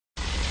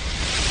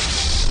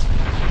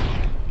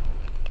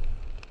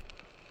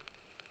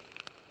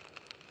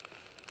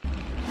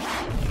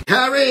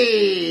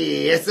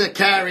Carrie! It's a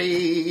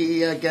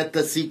Carrie. I get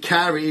to see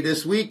Carrie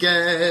this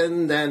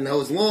weekend. And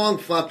those long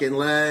fucking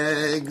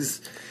legs.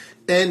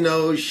 And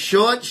those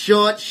short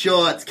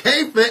shorts.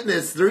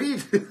 K-Fitness 3.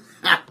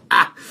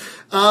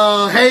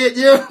 Oh, hey at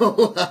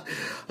you.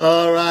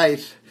 All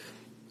right.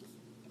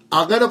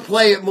 I'm going to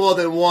play it more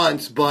than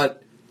once,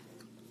 but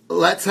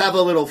let's have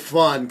a little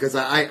fun, because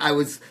I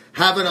was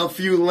having a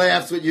few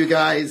laughs with you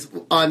guys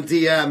on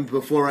DM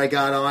before I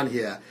got on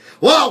here.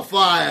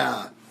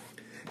 Wildfire!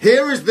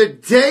 Here is the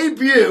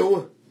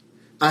debut.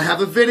 I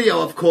have a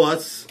video, of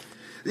course.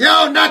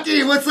 Yo,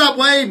 Nucky, what's up,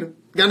 Wayne?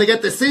 Gonna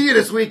get to see you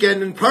this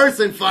weekend in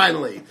person,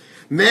 finally.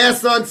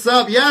 Mass on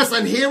sub, yes,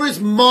 and here is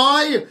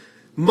my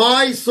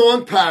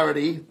song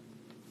parody.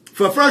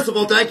 First of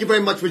all, thank you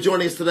very much for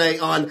joining us today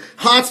on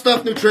Hot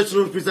Stuff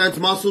Nutritionals presents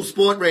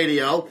MuscleSport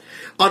Radio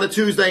on a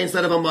Tuesday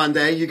instead of a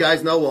Monday. You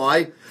guys know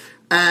why.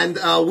 And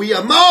we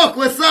are Moke,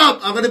 what's up?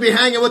 I'm going to be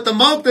hanging with the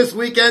Moke this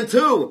weekend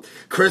too.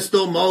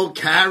 Crystal, Moke,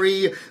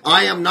 Carrie,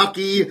 I Am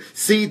Nucky,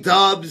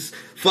 C-Dubs,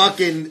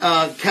 fucking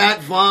Kat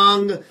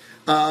Vong,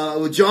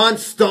 John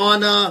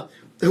Starner.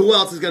 Who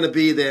else is going to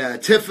be there?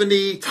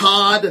 Tiffany,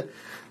 Todd.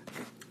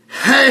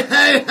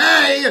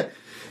 Hey!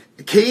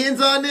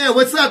 Kian's on there.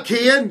 What's up,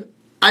 Kian?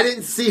 I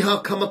didn't see her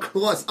come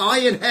across.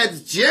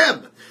 Ironhead's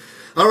Jim.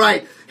 All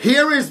right,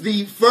 here is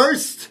the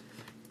first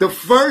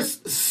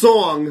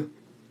song,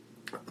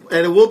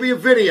 and it will be a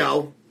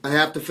video. I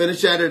have to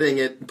finish editing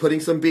it, putting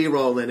some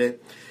B-roll in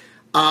it.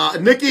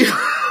 Nikki,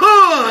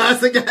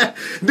 that's again.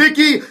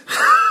 Nikki,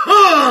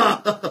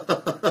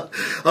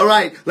 all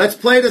right, let's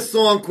play the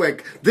song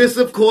quick. This,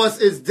 of course,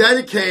 is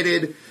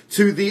dedicated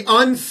to the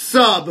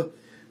unsub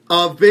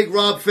of Big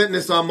Rob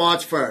Fitness on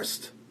March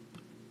 1st.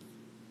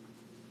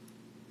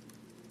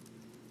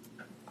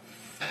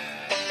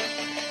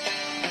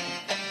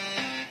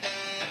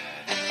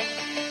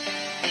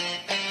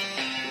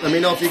 Let me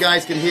know if you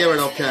guys can hear it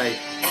okay.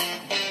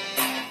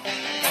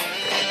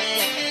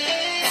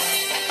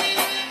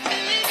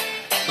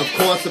 Of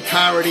course, a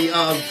parody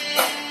of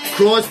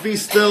Crosby,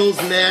 Stills,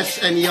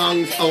 Nash, and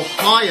Young's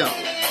Ohio.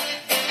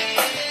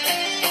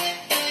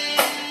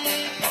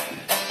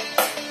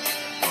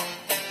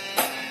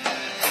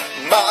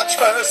 March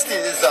 1st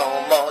is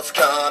almost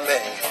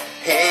coming.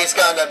 He's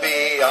gonna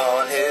be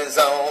on his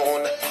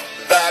own.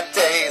 That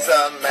day's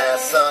a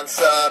mass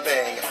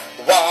unsubbing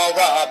while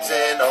Rob's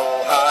in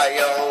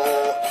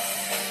Ohio.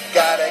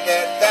 Gotta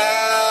get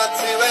down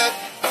to it.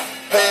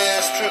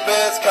 His troop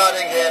is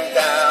cutting him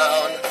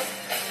down.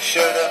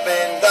 Should have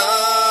been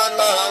done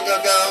long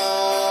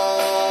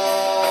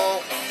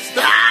ago.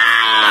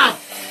 Stop!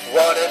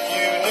 What if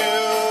you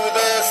knew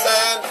this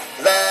and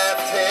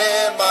left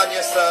him on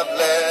your sub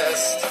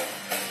list?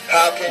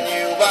 How can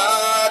you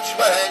watch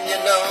when you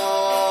know?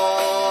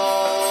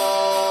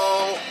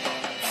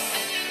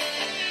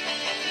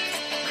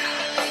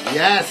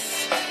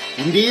 Yes,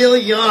 Neil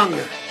Young,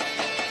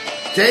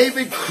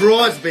 David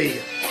Crosby.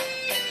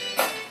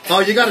 Oh,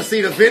 you got to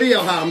see the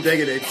video how I'm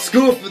digging it.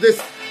 Scoop, this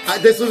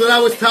is what I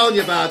was telling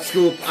you about,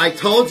 Scoop. I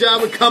told you I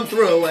would come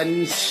through,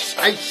 and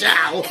I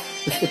shall.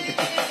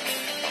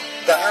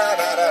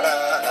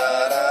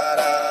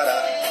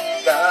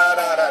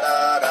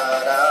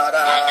 I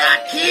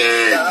got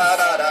kids.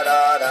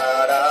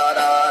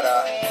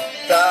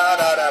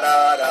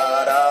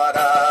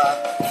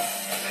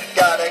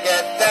 Gotta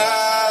get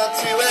down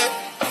to it.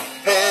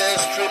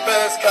 His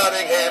troopers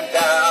cutting him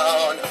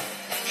down.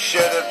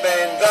 Should have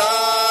been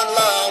done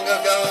long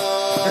ago.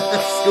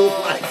 Scoop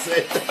likes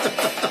it.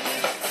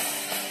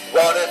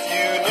 What if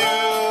you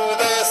knew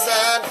this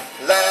and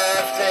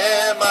left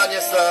him on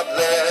your sub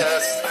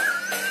list?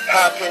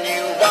 How can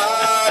you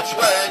watch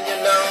when you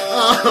know?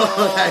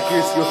 Oh, thank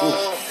you, Scoop.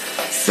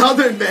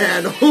 Southern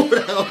man,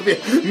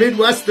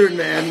 Midwestern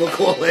man, we'll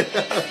call it.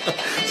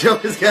 Joe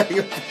is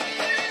getting.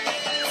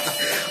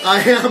 I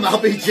am. I'll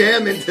be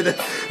jamming to the.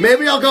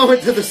 Maybe I'll go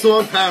into the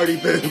song parody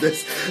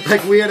business,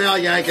 like Weird Al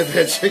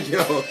Yankovic, you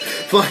know,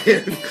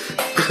 fucking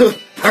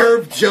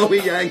perv Joey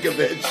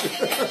Yankovic.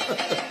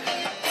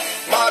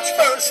 March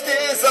 1st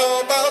is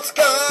almost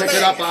coming. Pick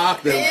it up an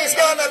octave.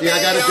 Yeah,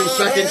 I gotta do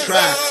second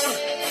track.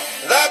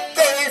 That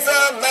day's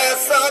a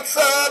mess on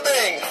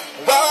subbing.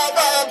 While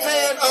Rob's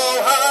in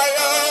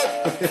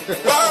Ohio.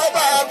 While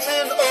Rob's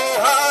in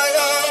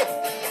Ohio.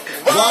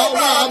 While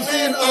Rob's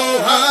in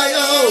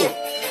Ohio.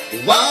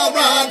 While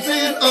Rob's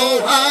in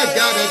Ohio.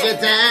 Gotta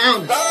get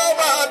down. While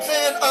Rob's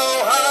in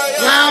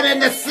Ohio. Loud in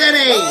the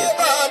city. While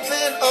Rob's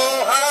in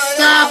Ohio.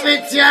 Stop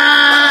it,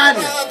 John.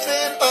 While Rob's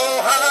in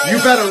Ohio. You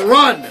better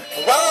run.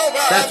 While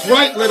Rob's That's in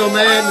right, little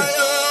man.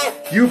 Ohio.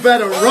 You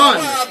better While run.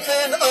 Rob's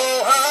in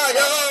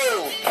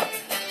Ohio.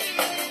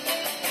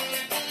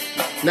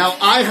 Now,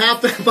 I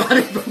have to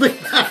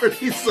bodybuilding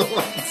parody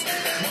songs.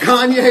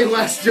 Kanye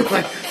West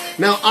joint.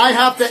 Now, I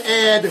have to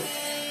add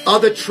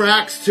other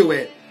tracks to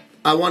it.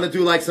 I want to do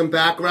like some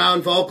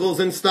background vocals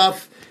and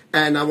stuff.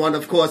 And I want to,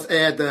 of course,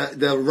 add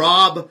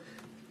the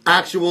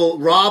actual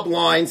Rob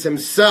lines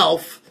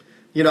himself.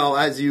 You know,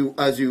 as you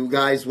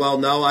guys well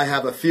know, I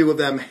have a few of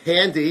them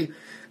handy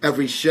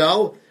every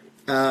show.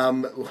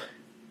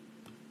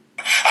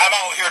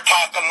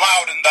 talking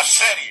loud in the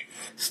city.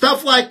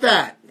 Stuff like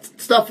that.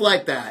 Stuff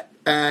like that.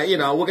 You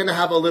know, we're gonna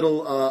have a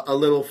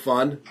little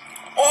fun.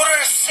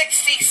 Order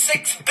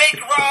 66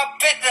 Big Rob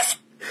Fitness.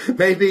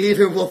 Maybe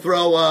even we'll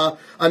throw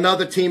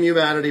another Team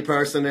Humanity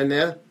person in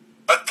there.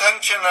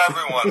 Attention,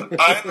 everyone.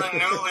 I'm the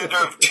new leader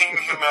of Team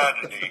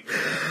Humanity.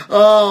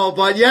 Oh,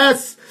 but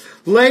yes,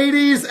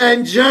 ladies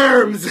and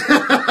germs.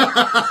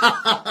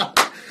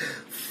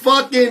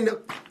 Fucking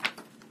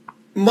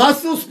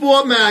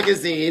MuscleSport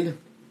magazine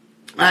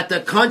at the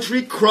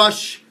Country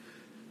Crush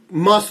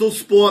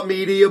MuscleSport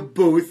Media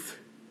booth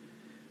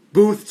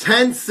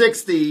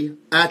 1060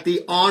 at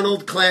the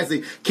Arnold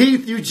Classic.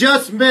 Keith, you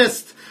just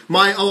missed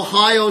my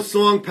Ohio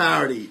song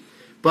parody,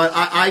 but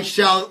I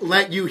shall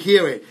let you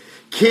hear it.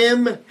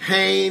 Kim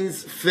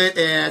Haynes Fit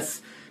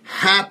Ass,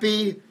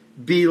 happy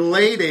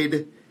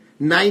belated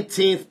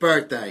 19th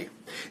birthday.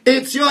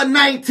 It's your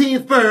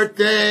 19th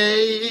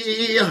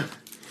birthday.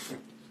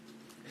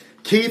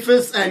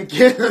 Keithus and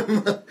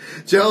Kim,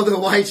 Joe the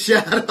White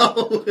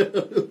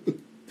Shadow.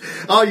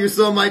 Oh, you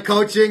saw my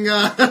coaching,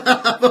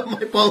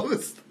 my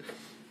post?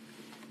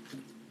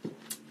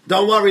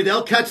 Don't worry,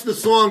 they'll catch the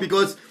song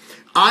because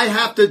I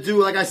have to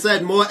do, like I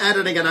said, more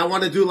editing, and I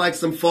want to do like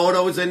some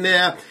photos in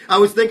there. I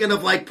was thinking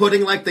of like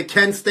putting like the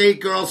Kent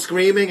State girl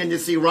screaming and you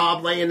see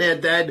Rob laying there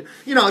dead,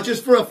 you know,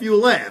 just for a few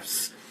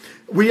laughs.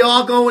 We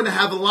are going to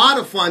have a lot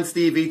of fun,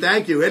 Stevie.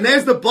 Thank you. And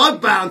there's the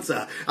bug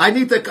bouncer. I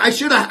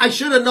should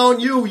have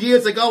known you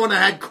years ago when I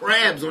had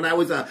crabs when I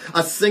was a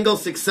single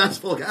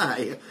successful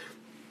guy.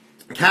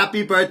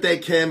 Happy birthday,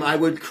 Kim. I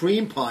would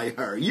cream pie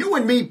her. You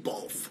and me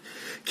both.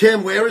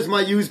 Kim, where is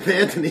my used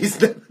panties?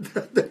 The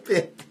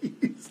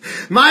panties.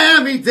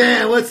 Miami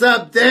Dan, what's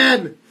up,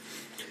 Dan?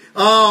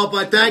 Oh,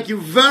 but thank you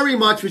very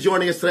much for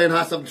joining us today on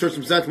Hot Stuff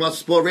Nutrition Central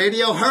MuscleSport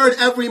Radio. Heard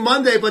every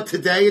Monday, but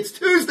today it's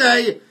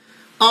Tuesday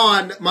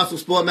on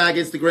MuscleSport Mag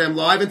Instagram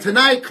Live. And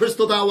tonight,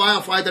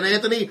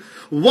 Crystal.Wildfire.Anthony,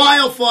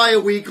 Wildfire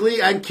Weekly,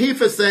 and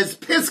Kiefer says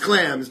piss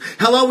clams.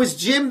 Hello, is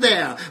Jim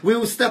there? We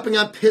were stepping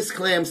on piss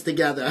clams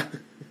together.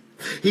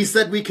 He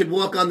said we could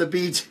walk on the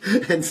beach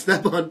and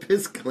step on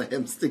piss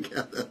clams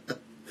together.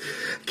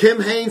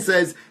 Kim Haynes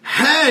says,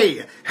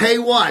 hey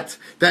what?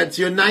 That's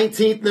your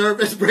 19th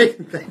nervous break,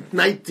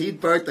 19th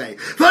birthday.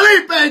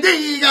 Felipe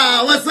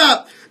Diga, what's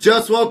up?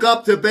 Just woke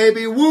up to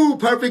Baby Woo,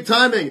 perfect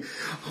timing.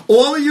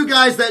 All of you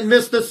guys that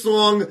missed the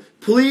song,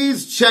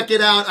 please check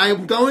it out.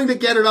 I'm going to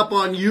get it up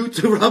on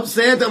YouTube. Rub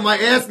sand on my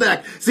ass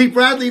neck. See,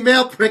 Bradley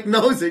Mail Prick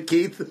knows it,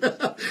 Keith.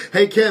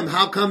 Hey, Kim,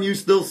 how come you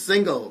still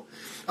single?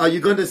 Are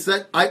you going to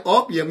set?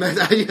 You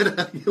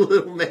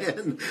little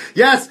man.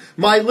 Yes,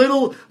 my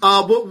little.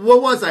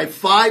 What was I?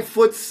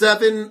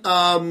 5'7",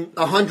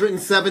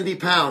 170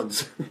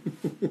 pounds.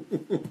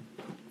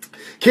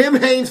 Kim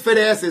Haynes Fit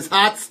Ass is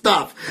hot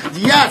stuff.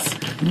 Yes,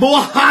 more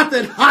hot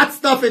than hot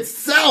stuff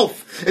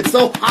itself. It's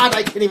so hot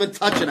I can't even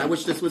touch it. I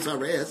wish this was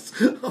her ass.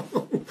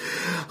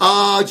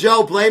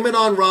 Joe, blame it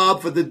on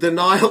Rob for the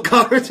denial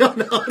coverage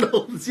on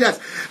Arnold. Yes.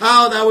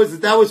 Oh,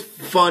 that was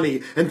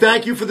funny. And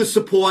thank you for the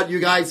support. You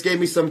guys gave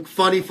me some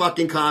funny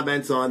fucking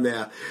comments on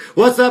there.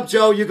 What's up,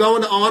 Joe? You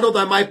going to Arnold?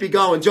 I might be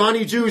going.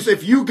 Johnny Juice,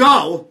 if you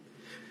go,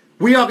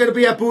 we are going to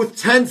be at booth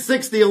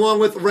 1060 along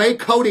with Ray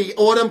Cody,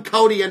 Autumn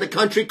Cody, and the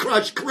Country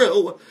Crush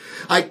crew.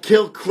 I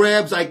kill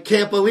crabs. I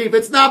can't believe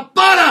it's not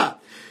butter.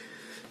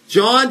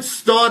 John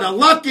Starter.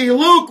 Lucky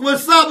Luke.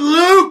 What's up,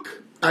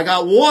 Luke? I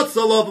got warts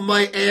all over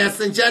my ass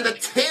and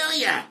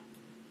genitalia.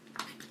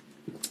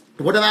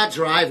 What about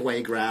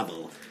driveway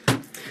gravel?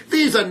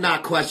 These are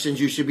not questions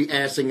you should be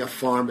asking a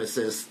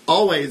pharmacist.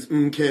 Always,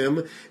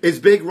 Kim. Is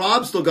Big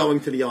Rob still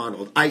going to the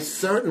Arnold? I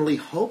certainly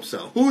hope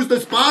so. Who's the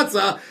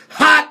sponsor?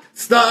 Hot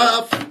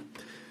Stuff.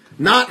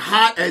 Not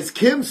hot as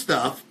Kim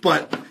stuff,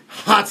 but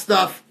hot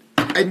stuff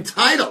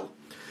entitled.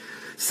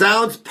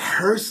 Sounds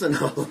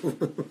personal.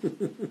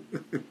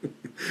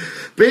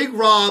 Big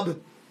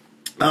Rob,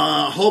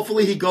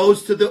 hopefully he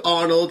goes to the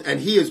Arnold, and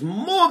he is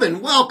more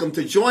than welcome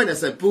to join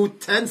us at booth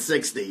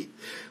 1060.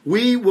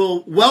 We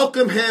will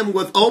welcome him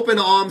with open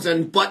arms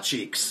and butt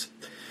cheeks.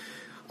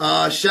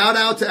 Shout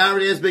out to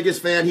Aria's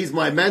biggest fan. He's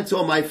my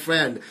mentor, my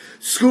friend.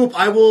 Scoop,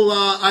 I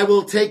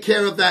will take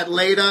care of that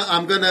later.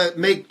 I'm gonna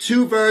make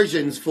 2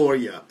 versions for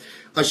you.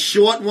 A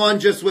short one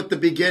just with the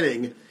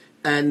beginning,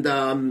 and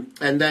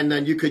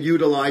then you could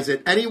utilize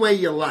it any way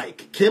you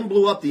like. Kim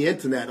blew up the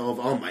internet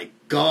over. Oh my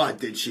God,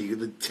 did she?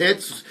 The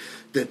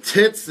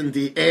tits and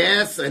the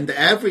ass and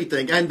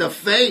everything and the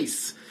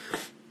face.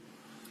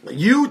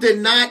 You did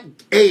not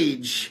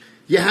age.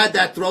 You had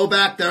that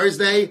throwback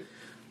Thursday.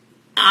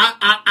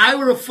 I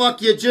would have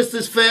fucked you just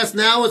as fast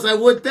now as I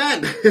would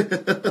then.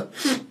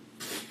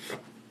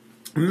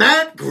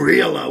 Matt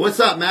Greela, what's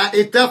up, Matt?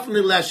 It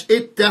definitely less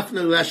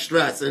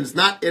stress, and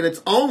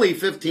it's only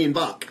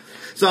 $15.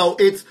 So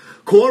it's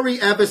Corey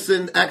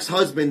Everson,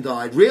 ex-husband,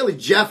 died. Really,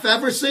 Jeff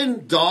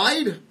Everson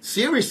died?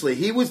 Seriously,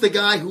 he was the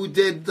guy who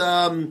did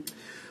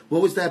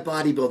what was that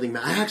bodybuilding?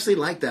 I actually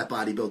liked that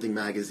bodybuilding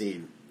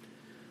magazine.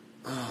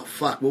 Oh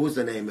fuck, what was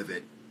the name of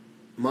it?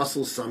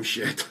 Muscle some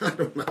shit. I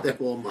don't know. They're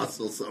all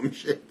muscle some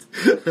shit.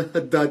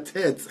 The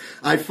tits.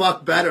 I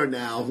fuck better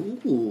now.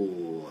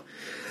 Ooh.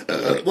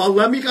 Well,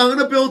 I'm going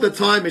to build a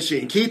time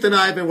machine. Keith and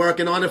I have been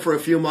working on it for a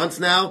few months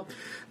now.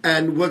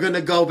 And we're going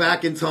to go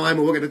back in time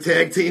and we're going to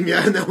tag team you.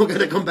 And then we're going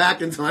to come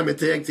back in time and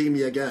tag team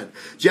you again.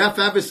 Jeff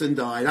Everson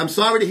died. I'm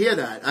sorry to hear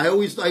that. I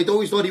always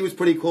thought he was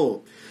pretty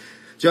cool.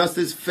 Just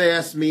as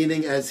fast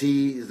meaning as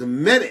he is a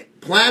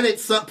minute. Planet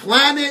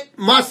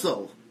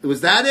Muscle.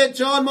 Was that it,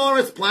 John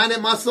Morris?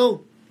 Planet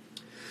Muscle?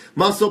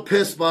 Muscle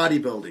piss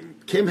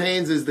bodybuilding. Kim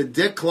Haynes is the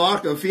Dick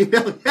Clark of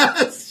female.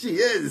 Yes, she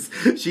is.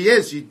 She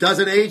is. She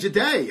doesn't age a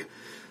day.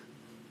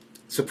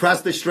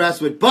 Suppress the stress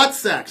with butt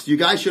sex. You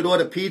guys should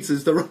order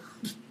pizzas.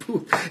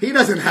 He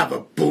doesn't have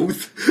a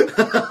booth.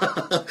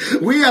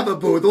 We have a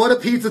booth. Order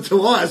pizza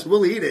to us.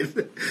 We'll eat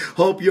it.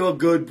 Hope you're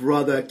good,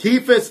 brother.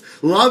 Keefus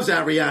loves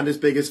Ariana's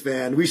biggest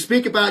fan. We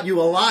speak about you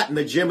a lot in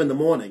the gym in the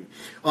morning.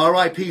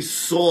 R.I.P.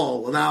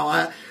 Saul.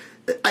 Now,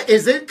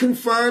 is it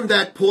confirmed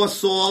that poor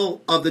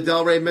Saul of the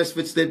Delray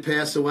Misfits did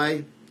pass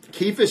away?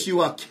 Keefus, you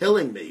are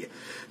killing me.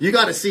 You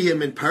got to see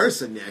him in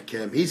person there,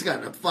 Kim. He's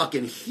got a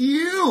fucking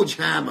huge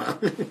hammer.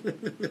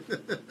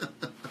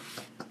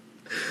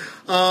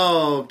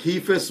 Oh,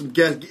 Keefus,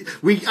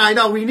 I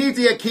know we need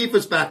to get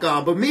Keefus back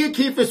on, but me and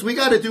Keefus, we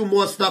got to do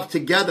more stuff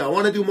together. I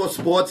want to do more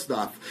sports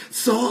stuff.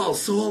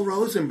 Saul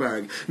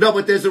Rosenberg. No,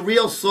 but there's a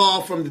real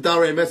Saul from the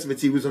Delray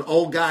Misfits. He was an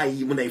old guy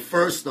when they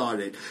first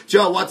started.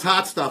 Joe, what's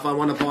hot stuff? I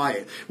want to buy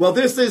it. Well,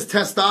 this is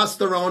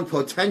testosterone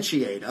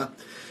potentiator.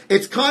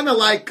 It's kind of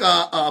like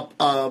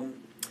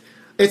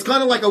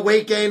a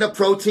weight gainer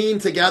protein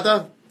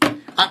together.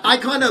 I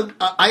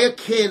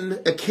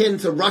akin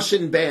to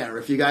Russian Bear,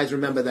 if you guys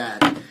remember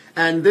that.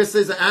 And this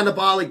is an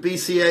anabolic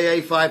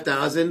BCAA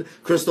 5000,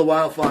 Crystal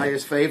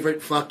Wildfire's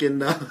favorite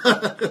fucking.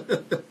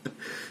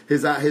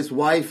 His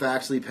wife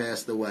actually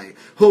passed away.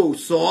 Who?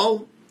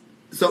 Saul?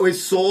 So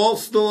is Saul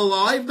still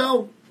alive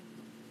though?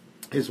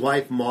 His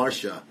wife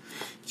Marcia.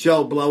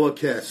 Joe, blow a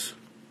kiss.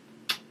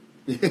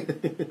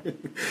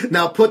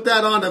 Now put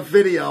that on a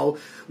video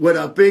with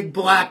a big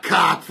black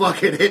cock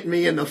fucking hit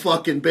me in the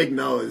fucking big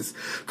nose.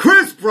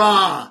 Chris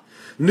Bra,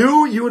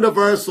 New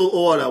Universal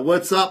Order.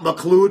 What's up,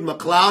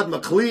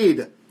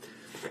 McLeod?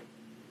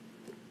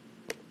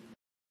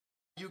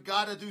 You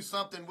gotta do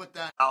something with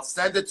that. I'll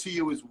send it to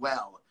you as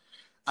well.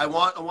 I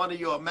want one of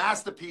your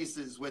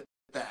masterpieces with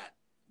that.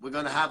 We're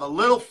gonna have a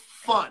little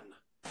fun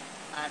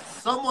at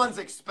someone's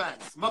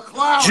expense.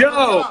 McLeod,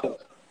 Joe!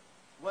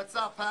 What's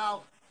up,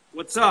 pal?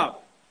 What's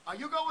up? Are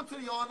you going to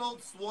the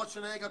Arnold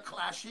Schwarzenegger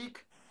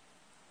Classic?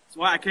 That's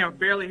why I can't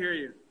barely hear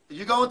you. Are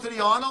you going to the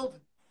Arnold?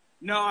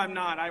 No, I'm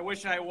not. I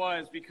wish I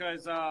was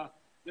because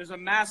there's a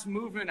mass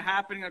movement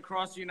happening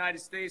across the United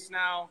States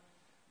now.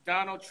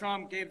 Donald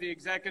Trump gave the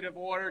executive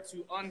order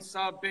to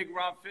unsub Big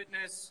Rob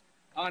Fitness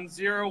on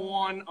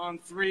 0-1, on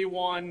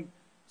 3-1.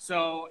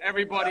 So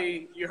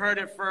everybody, you heard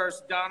it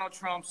first. Donald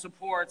Trump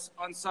supports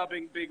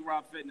unsubbing Big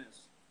Rob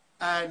Fitness.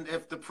 And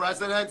if the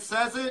president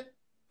says it,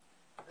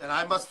 then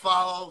I must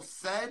follow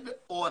said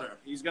order.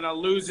 He's going to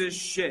lose his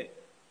shit.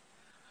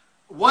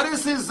 What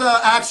is his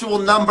actual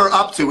number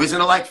up to?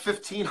 Isn't it like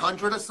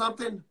 1,500 or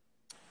something?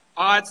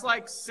 It's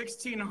like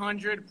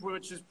 1,600,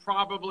 which is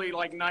probably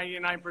like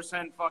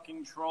 99%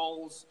 fucking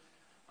trolls.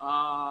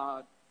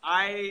 I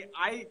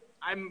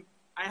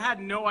had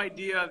no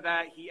idea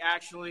that he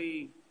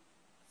actually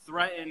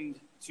threatened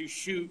to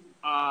shoot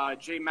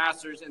Jay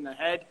Masters in the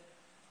head,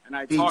 and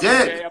I talked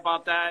to Jay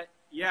about that.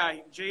 Yeah,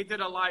 Jay did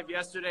a live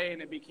yesterday,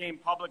 and it became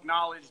public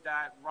knowledge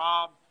that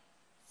Rob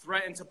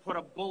threatened to put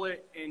a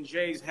bullet in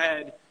Jay's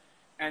head,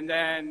 and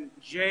then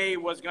Jay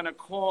was going to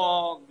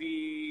call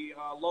the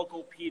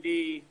local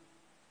PD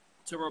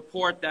to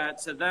report that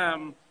to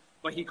them,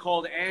 but he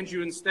called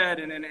Andrew instead,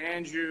 and then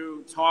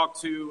Andrew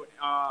talked to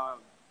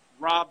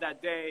Rob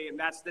that day, and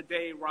that's the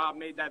day Rob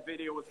made that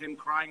video with him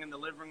crying in the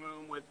living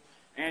room with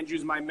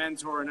Andrew's my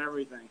mentor and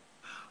everything.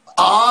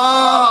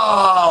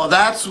 Oh,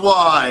 that's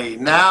why.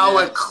 Now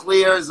it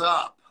clears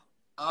up.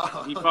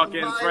 Oh, he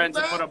fucking threatened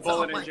to put a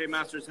bullet in Jay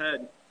Masters'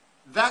 head.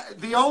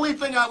 The only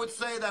thing I would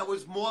say that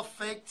was more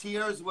fake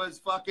tears was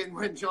fucking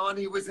when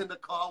Johnny was in the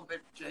car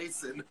with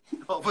Jason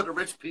over the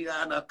Rich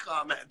Piana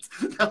comment.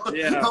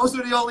 Those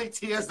were the only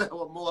tears that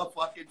were more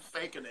fucking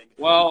fakening.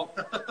 Well,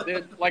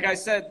 like I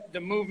said,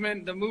 the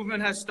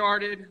movement has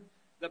started.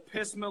 The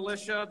Piss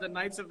Militia, the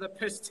Knights of the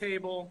Piss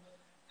Table,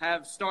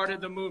 have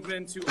started the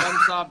movement to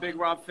unsub Big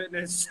Rob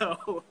Fitness.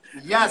 So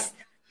yes,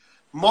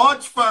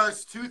 March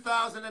 1st,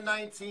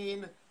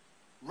 2019,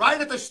 right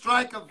at the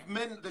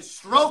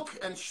stroke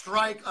and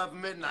strike of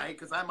midnight,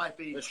 because I might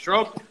be the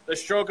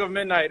stroke of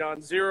midnight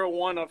on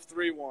 0-1 of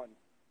 3-1,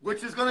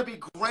 which is going to be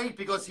great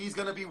because he's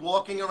going to be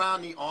walking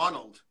around the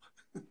Arnold.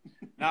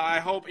 Now I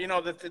hope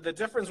the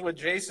difference with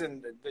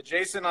Jason, the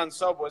Jason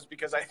unsub was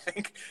because I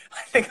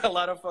think a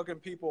lot of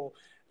fucking people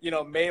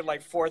made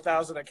like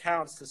 4,000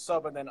 accounts to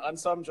sub and then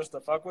unsub just to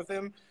fuck with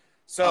him.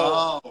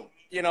 So,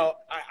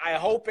 I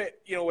hope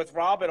it, with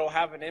Rob, it'll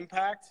have an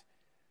impact.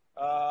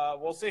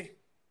 We'll see.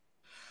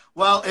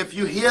 Well, if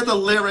you hear the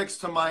lyrics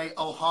to my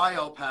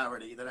Ohio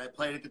parody that I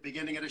played at the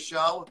beginning of the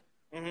show,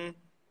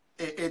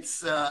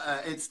 it's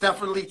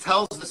definitely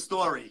tells the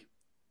story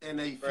in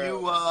a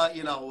few,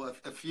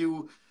 a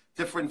few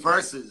different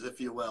verses,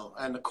 if you will,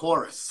 and the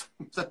chorus.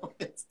 So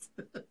it's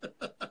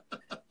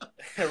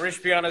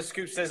Rich Piano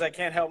Scoop says, I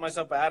can't help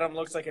myself, but Adam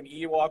looks like an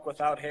Ewok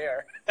without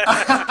hair.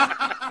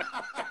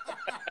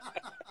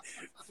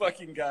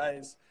 Fucking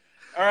guys.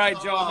 All right,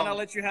 Joe, I'm going to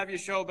let you have your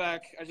show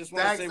back. I just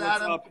want to say what's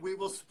Adam. up. We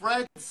will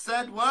spread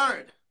said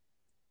word.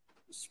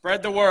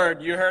 Spread the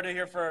word. You heard it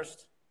here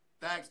first.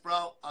 Thanks,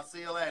 bro. I'll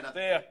see you later.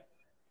 See ya.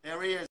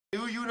 There he is.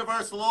 New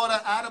Universal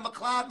Order, Adam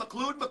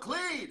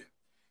McLeod.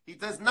 He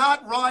does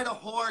not ride a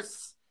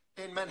horse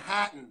in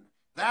Manhattan.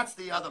 That's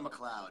the other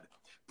McLeod.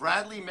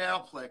 Bradley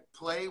Malplick,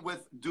 play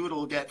with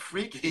Doodle, get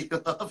freaky.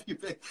 Love you,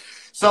 big.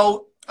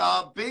 So,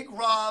 Big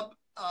Rob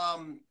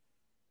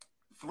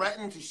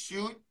threatened to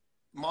shoot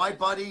my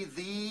buddy,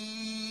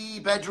 the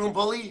bedroom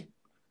bully.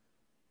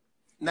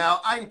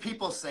 Now,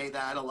 people say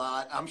that a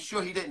lot. I'm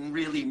sure he didn't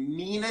really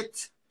mean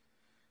it.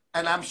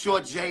 And I'm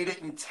sure Jay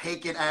didn't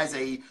take it as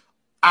a,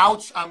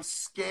 ouch, I'm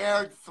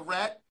scared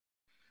threat.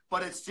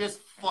 But it's just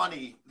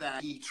funny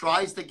that he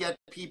tries to get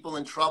people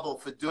in trouble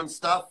for doing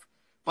stuff,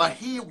 but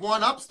he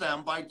one-ups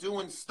them by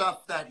doing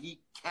stuff that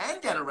he can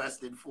get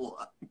arrested for.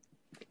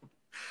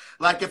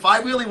 Like, if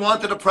I really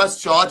wanted to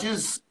press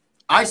charges,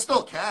 I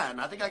still can.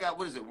 I think I got,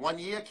 1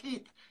 year,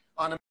 Keith,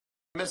 on a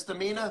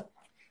misdemeanor?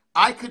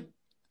 I could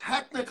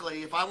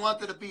technically, if I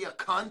wanted to be a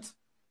cunt,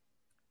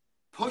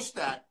 push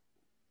that,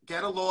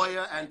 get a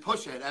lawyer, and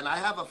push it. And I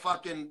have a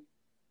fucking,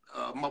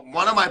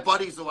 one of my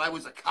buddies who I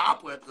was a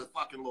cop with, a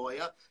fucking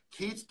lawyer.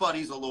 Keith's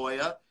buddy's a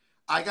lawyer.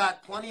 I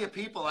got plenty of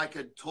people I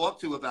could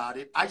talk to about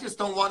it. I just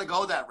don't want to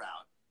go that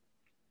route.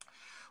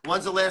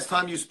 When's the last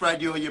time you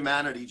spread your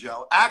humanity,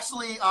 Joe?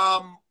 Actually,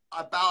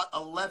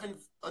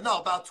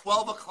 about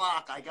 12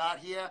 o'clock I got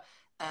here,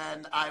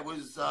 and I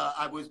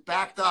was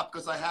backed up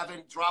because I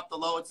haven't dropped the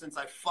load since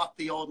I fucked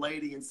the old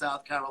lady in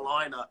South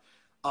Carolina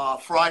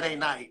Friday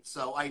night.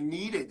 So I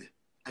needed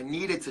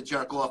to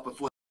jerk off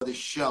before this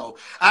show.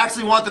 I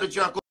actually wanted to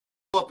jerk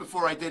off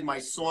before I did my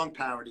song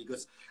parody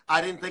because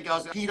I didn't think I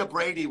was Peter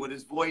Brady with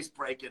his voice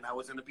breaking. I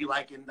was going to be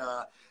like in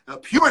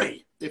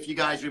puberty, if you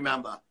guys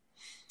remember.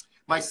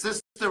 My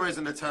sister is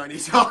an attorney,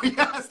 so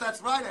yes,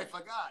 that's right. I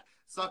forgot.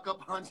 Suck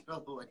up on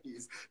your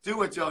ladies.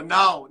 Do it, Joe.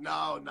 No,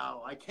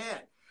 I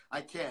can't.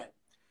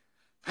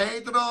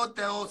 Pedro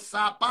del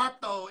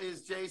Zapato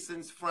is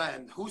Jason's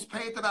friend. Who's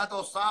Pedro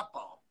del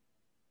Sapo?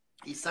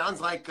 He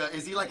sounds like,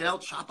 is he like an El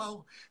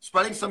Chapo?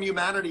 Spreading some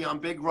humanity on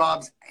Big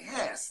Rob's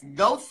ass.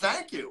 No,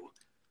 thank you.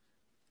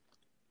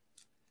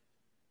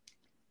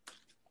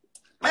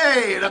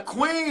 Hey, the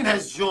Queen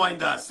has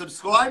joined us.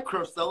 Subscribe,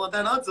 Crystal, and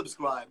then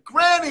unsubscribe.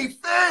 Granny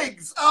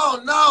Figs!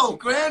 Oh, no,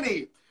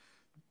 Granny.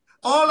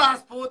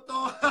 Hola,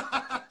 puto.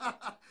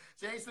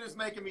 Jason is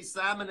making me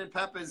salmon and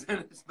peppers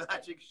in his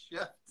magic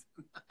chef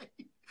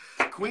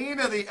tonight. Queen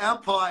of the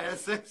Empire.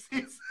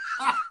 60s.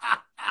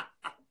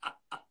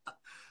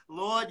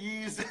 Lord,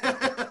 yeez.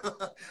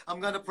 I'm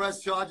going to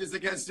press charges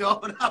against Joe,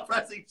 and I'm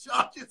pressing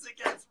charges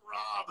against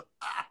Rob.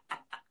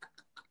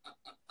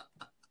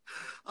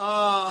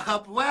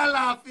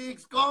 Abuela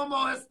Fix,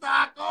 ¿cómo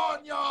está,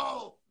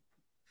 coño?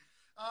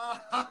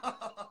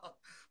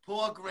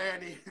 Poor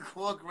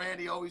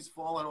Granny always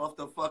falling off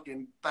the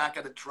fucking back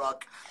of the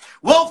truck.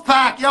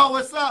 Wolfpack, yo,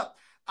 what's up?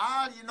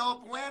 You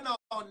know, bueno,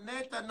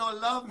 neta, no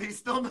love me,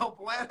 still no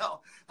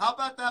bueno. How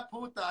about that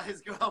puta,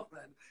 his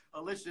girlfriend,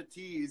 Alicia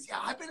Tease? Yeah,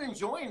 I've been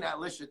enjoying that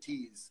Alicia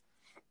Tease.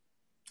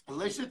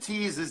 Alicia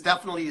Tease is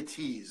definitely a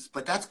tease,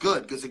 but that's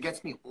good because it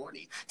gets me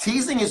horny.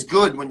 Teasing is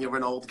good when you're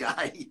an old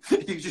guy.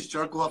 You just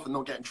jerk off and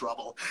don't get in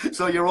trouble.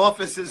 So your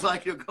office is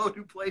like your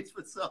go-to place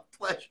for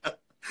self-pleasure.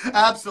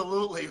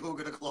 Absolutely,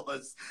 Hooga the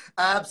Claus.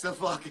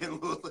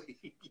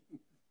 Abso-fucking-lutely.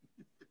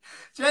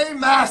 Jay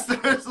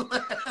Masters.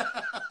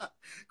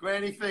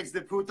 Granny Fix,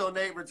 did Puto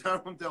Nate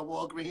return from the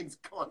Walgreens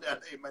con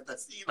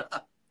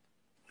Mendocina?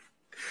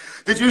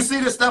 Did you see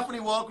the Stephanie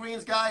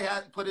Walgreens guy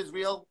had put his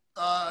real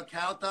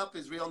account up,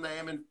 his real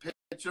name and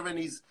picture, and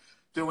he's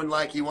doing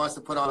like he wants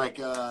to put on like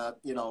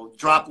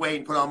drop weight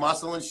and put on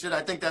muscle and shit?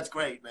 I think that's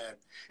great, man.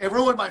 It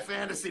ruined my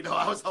fantasy though.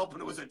 I was hoping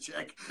it was a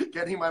chick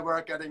getting my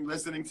workout and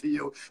listening to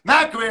you.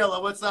 Matt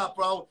Greela, what's up,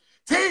 bro?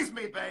 Tease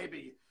me,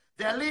 baby.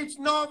 Delich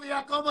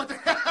novia, como te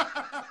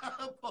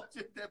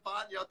de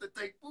baño to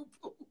take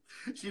poo-poo.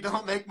 She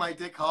don't make my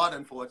dick hard,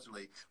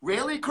 unfortunately.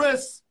 Really,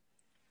 Chris?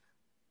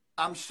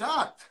 I'm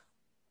shocked.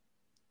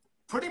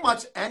 Pretty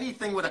much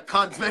anything with a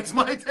cunt makes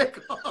my dick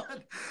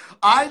hard.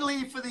 I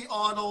leave for the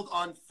Arnold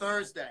on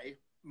Thursday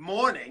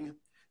morning.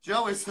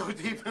 Joe is so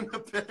deep in the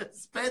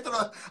piss.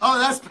 Pedro. Oh,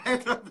 that's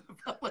Pedro.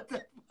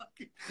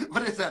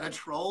 What is that, a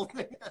troll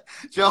thing?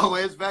 Joe,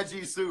 where's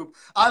veggie soup?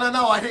 I don't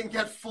know. I didn't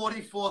get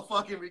 44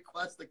 fucking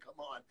requests to come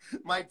on.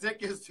 My dick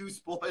is too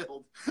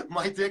spoiled.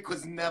 My dick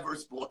was never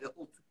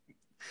spoiled.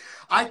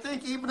 I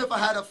think even if I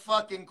had a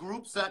fucking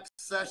group sex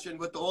session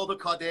with all the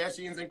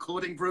Kardashians,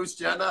 including Bruce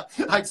Jenner,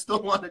 I'd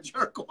still want to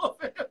jerk off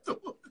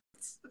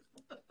afterwards.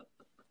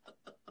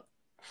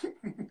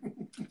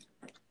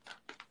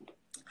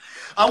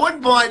 I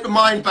wouldn't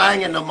mind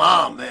banging the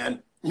mom,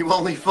 man. You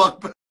only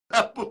fuck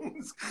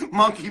baboons,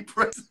 monkey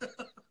pricks.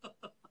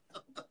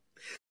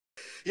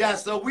 Yeah,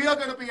 so we are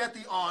going to be at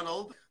the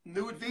Arnold,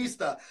 Nude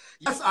Vista.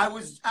 Yes, I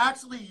was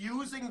actually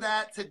using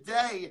that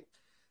today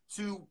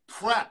to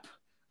prep.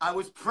 I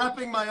was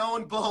prepping my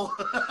own bull.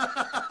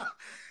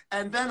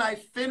 And then I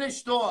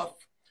finished off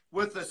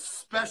with a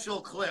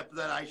special clip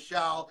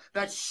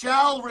that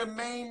shall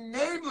remain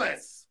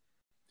nameless.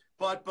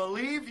 But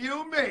believe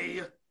you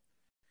me,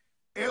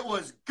 it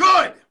was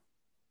good.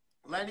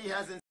 Lenny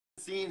hasn't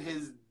seen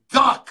his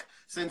duck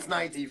since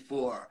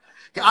 94.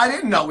 I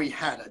didn't know he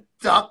had a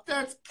duck.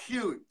 That's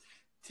cute.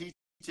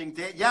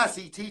 Yes,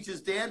 he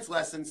teaches dance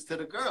lessons to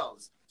the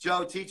girls.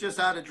 Joe, teach us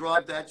how to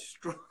drive that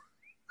straw.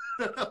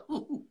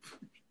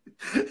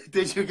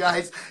 Did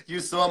you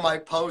saw my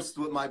post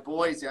with my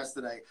boys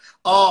yesterday.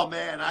 Oh,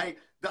 man,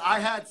 I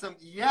had some,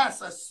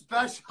 yes, a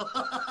special.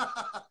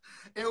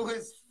 It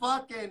was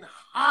fucking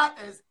hot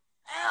as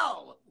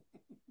hell.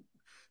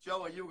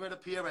 Joe, are you going to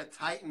appear at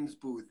Titan's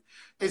booth?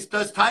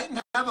 Does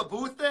Titan have a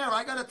booth there?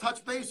 I got to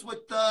touch base with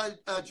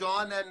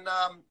John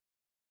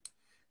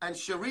and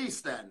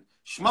Charisse then.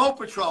 Schmo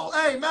Patrol.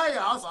 Hey,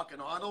 Mayor, I was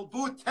fucking Arnold.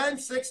 Booth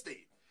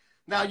 1060.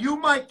 Now, you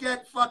might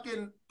get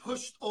fucking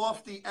pushed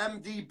off the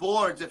MD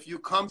boards if you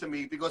come to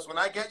me, because when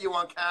I get you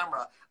on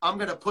camera, I'm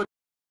going to put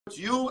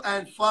you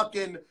and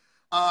fucking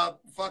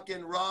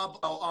Rob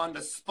on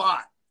the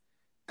spot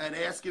and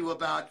ask you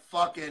about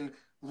fucking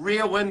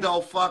rear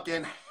window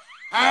fucking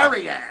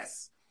hairy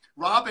ass.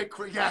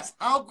 Yes,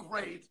 how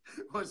great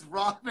was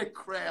Robert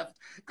Kraft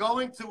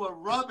going to a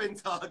rub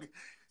and tug?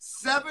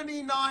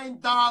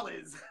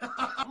 $79.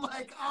 I'm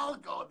like, I'll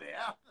go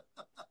there.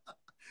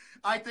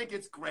 I think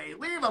it's great.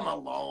 Leave him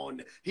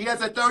alone. He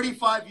has a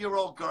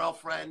 35-year-old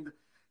girlfriend.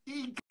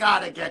 He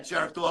gotta get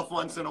jerked off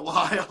once in a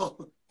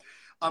while.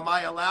 Am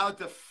I allowed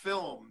to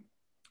film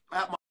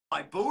at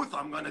my booth?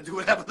 I'm gonna do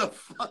whatever the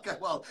fuck.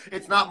 Well,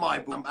 it's not my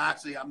booth.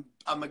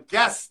 I'm a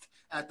guest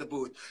at the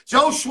booth.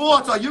 Joe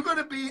Schwartz, are you going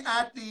to be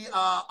at the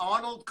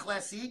Arnold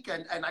Classique?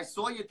 And I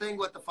saw your thing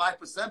with the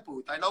 5%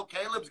 booth. I know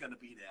Caleb's going to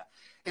be there.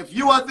 If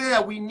you are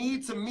there, we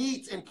need to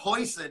meet in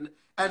person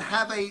and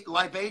have a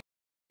libation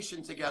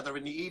together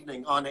in the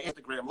evening on the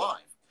Instagram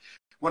Live.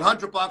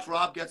 $100,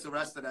 Rob gets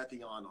arrested at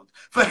the Arnold.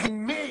 For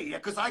me,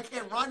 because I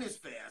can't run as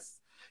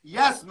fast.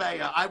 Yes,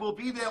 Mayor, I will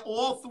be there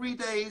all 3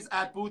 days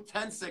at booth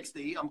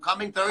 1060. I'm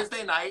coming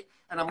Thursday night,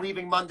 and I'm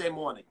leaving Monday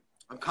morning.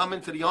 I'm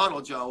coming to the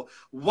Arnold, Joe.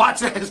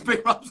 Watch it as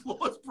Big Rob's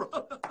lost,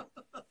 brother.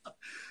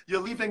 You're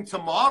leaving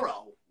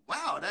tomorrow.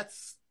 Wow,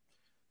 that's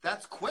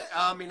quick.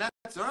 I mean,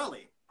 that's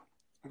early.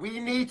 We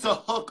need to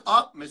hook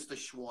up, Mr.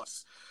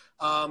 Schwartz.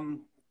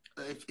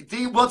 Let's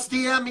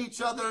DM each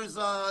other's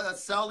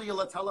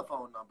cellular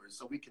telephone numbers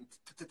so we can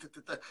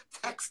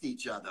text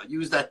each other.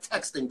 Use that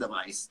texting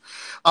device.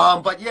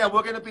 But yeah,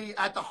 we're gonna be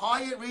at the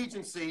Hyatt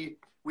Regency.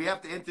 We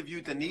have to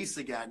interview Denise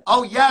again.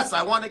 Oh yes,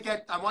 I want to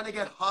get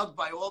hugged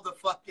by all the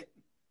fucking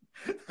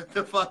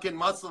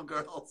muscle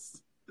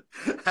girls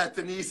at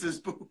Denise's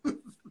booth.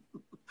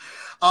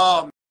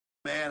 Oh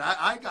man,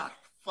 I got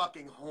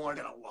fucking horny.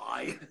 I'm gonna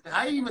lie.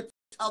 I even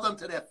tell them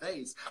to their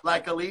face,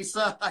 like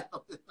Elisa.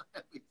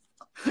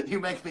 You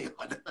make me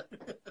on.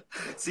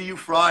 See you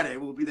Friday.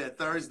 We'll be there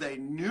Thursday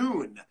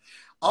noon.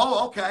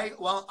 Oh, okay.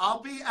 Well,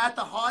 I'll be at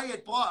the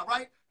Hyatt bar,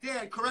 right?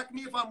 Dan, correct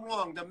me if I'm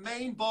wrong. The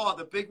main bar,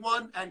 the big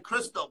one, and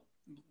Crystal.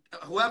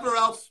 Whoever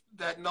else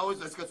that knows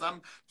this, because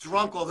I'm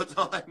drunk all the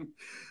time.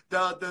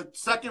 The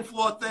second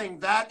floor thing,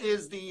 that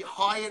is the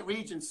Hyatt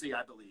Regency,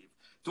 I believe.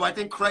 Do I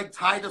think Craig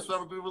Titus will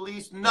ever be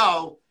released?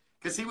 No,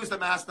 because he was the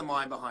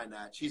mastermind behind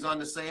that. She's on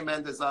the same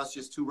end as us,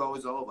 just 2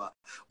 rows over.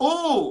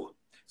 Oh,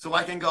 so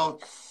I can go.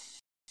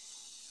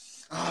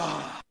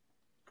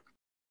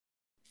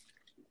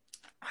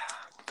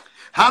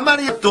 How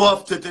many hooked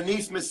off to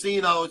Denise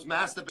Messino's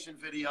masturbation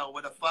video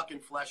with a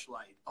fucking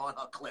fleshlight on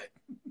her clit?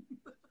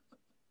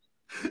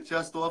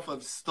 Just off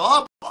of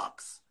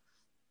Starbucks.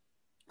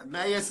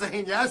 Mayor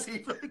saying yes.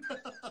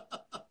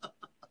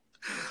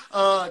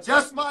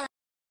 Just my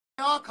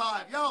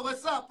archive. Yo,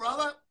 what's up,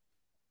 brother?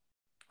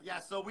 Yeah,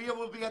 so we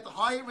will be at the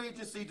Hyatt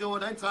Regency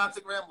doing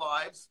Intoxigram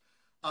Lives.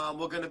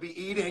 We're going to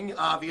be eating,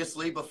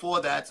 obviously,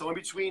 before that. So in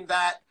between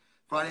that,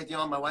 Friday at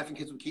the my wife and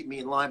kids will keep me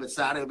in line, but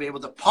Saturday we'll be able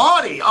to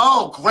party.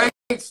 Oh, great,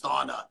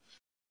 Starner.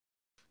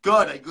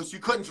 Good, because you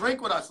couldn't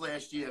drink with us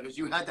last year because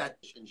you had that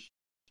shit.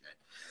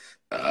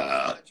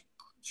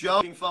 Joe,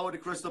 looking forward to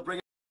Crystal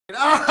bringing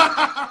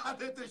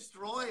the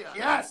Destroyer.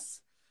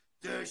 Yes,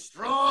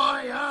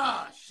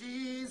 Destroyer.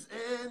 She's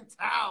in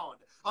town.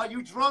 Are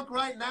you drunk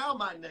right now,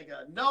 my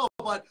nigga? No,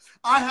 but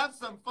I have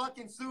some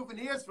fucking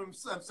souvenirs from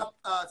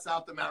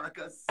South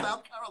America,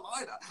 South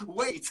Carolina.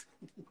 Wait.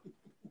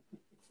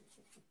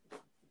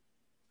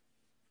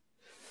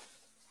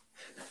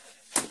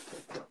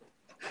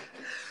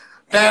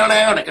 Down.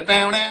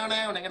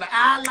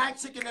 I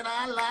like chicken and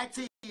I like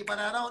tea, but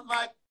I don't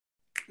like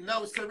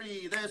no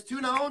siree. There's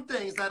 2 known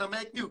things that'll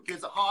make nuke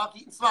is a hog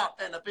eating slop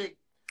and a big,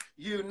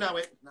 you know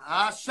it.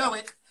 I'll show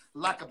it.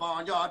 like a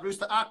barnyard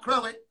rooster, I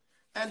crow it.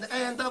 And the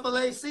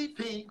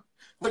NAACP,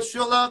 which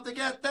you'll love to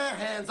get their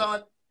hands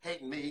on,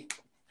 hating me.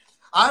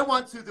 I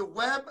went to the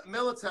Webb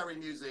Military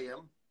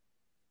Museum.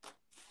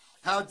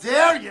 How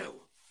dare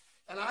you?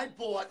 And I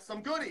bought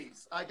some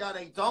goodies. I got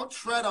a Don't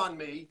Tread on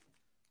Me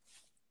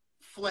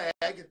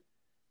flag.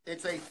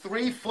 It's a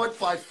 3-foot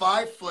by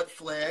 5-foot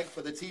flag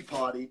for the Tea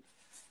Party.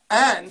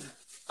 And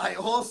I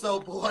also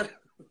bought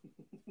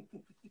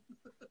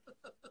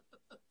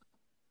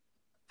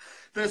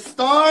the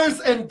Stars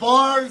and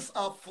Bars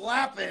are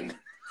flapping.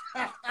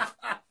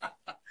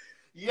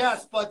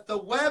 Yes, but the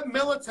Webb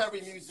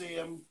Military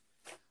Museum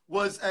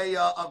was a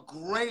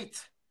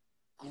great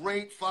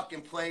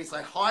fucking place.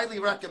 I highly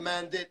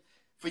recommend it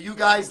for you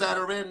guys that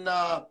are in,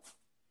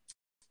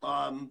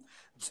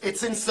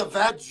 it's in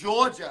Savannah,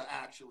 Georgia,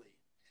 actually.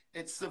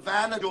 It's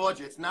Savannah,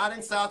 Georgia. It's not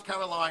in South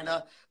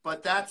Carolina,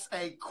 but that's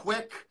a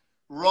quick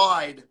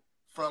ride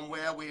from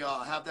where we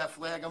are. I have that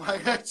flag. I'm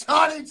like,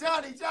 Johnny!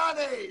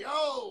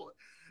 Oh!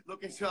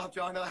 Looking sharp,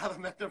 John. I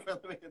haven't met them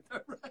really in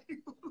the right.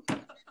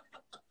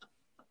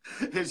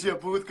 Is your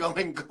booth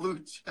going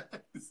glute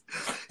checks?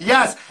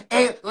 Yes,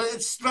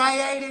 it's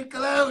striated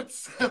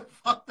glutes.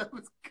 Fuck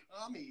those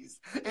commies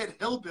at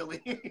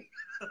Hillbilly.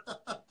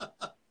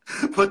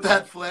 Put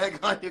that flag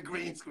on your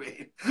green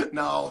screen.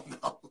 No.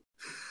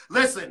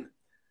 Listen,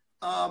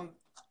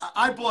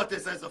 I bought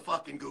this as a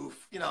fucking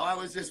goof. You know, I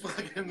was just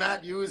fucking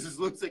Matt Hughes is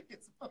losing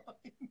his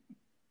mind.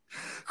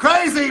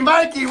 Crazy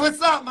Mikey,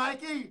 what's up,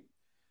 Mikey?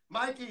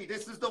 Mikey,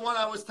 this is the one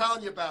I was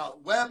telling you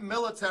about. Webb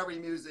Military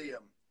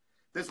Museum.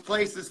 This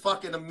place is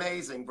fucking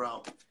amazing,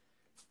 bro.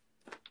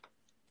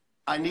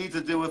 I need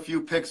to do a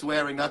few pics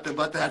wearing nothing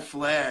but that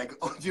flag.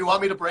 Oh, do you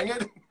want me to bring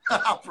it?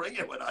 I'll bring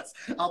it with us.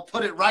 I'll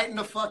put it right in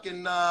the fucking,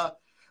 you know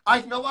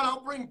what?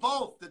 I'll bring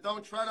both. The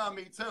Don't Tread on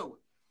Me, too.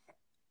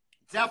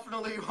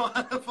 Definitely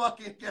want to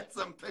fucking get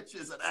some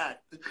pictures of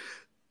that.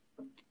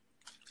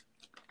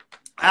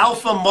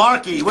 Alpha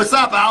Markey. What's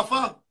up,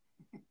 Alpha?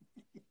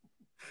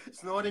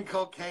 Snorting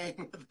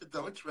cocaine with the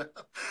Don't Tread.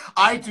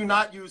 I do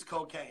not use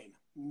cocaine.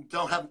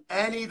 Don't have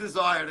any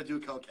desire to do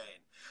cocaine.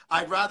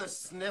 I'd rather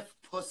sniff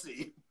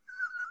pussy.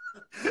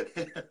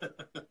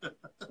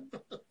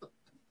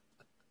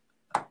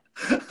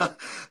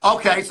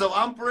 Okay, so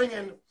I'm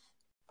bringing.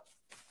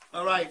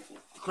 All right,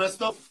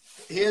 Crystal.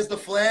 Here's the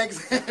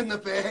flags in the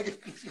bag.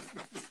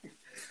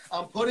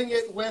 I'm putting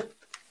it with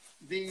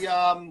the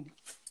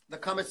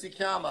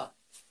Kamesikama,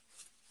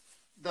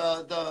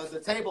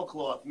 the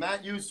tablecloth.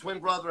 Matt Hughes' twin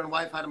brother and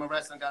wife had him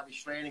arrested and got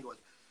restraining order.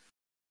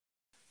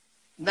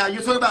 Now,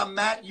 you're talking about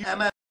Matt,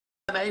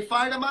 MMA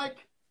fighter,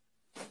 Mike?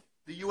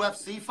 The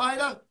UFC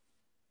fighter?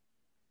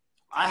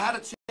 I had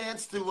a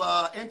chance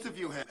to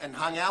interview him and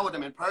hung out with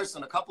him in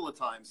person a couple of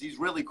times. He's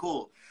really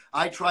cool.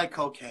 I tried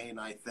cocaine,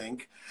 I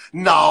think.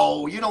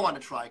 No, you don't want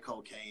to try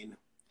cocaine.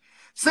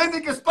 Cindy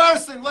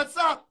Gasperson, what's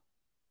up?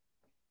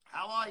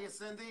 How are you,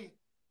 Cindy?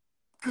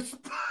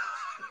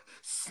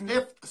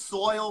 Sniffed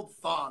soiled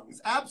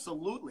thongs.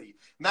 Absolutely.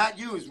 Matt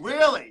Hughes,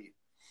 really?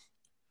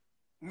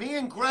 Me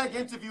and Greg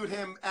interviewed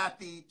him at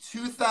the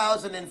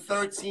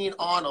 2013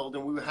 Arnold,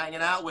 and we were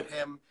hanging out with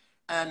him.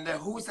 And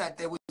who was that?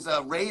 There was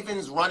a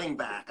Ravens running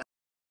back.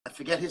 I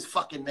forget his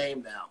fucking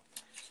name now.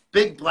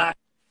 Big black,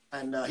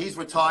 and he's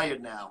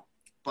retired now.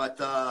 But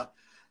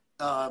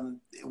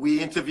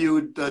we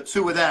interviewed the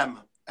two of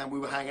them, and we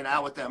were hanging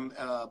out with them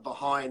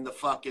behind the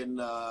fucking,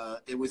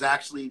 it was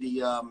actually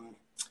the,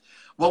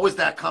 what was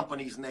that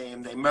company's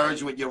name? They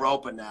merged with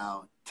Europa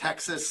now.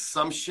 Texas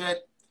some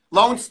shit.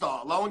 Lone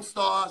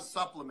Star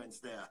Supplements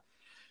there.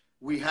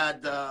 We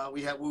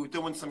were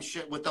doing some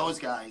shit with those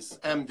guys,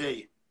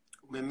 MD.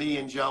 Me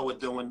and Joe were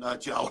doing,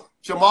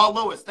 Jamal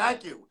Lewis,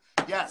 thank you.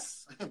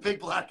 Yes, big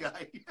black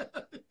guy.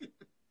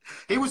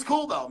 He was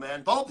cool though,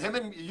 man. Both him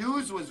and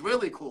Hughes was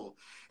really cool.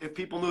 If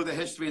people knew the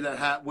history, that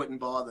hat wouldn't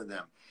bother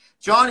them.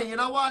 Johnny, you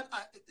know what?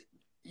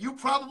 You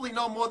probably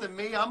know more than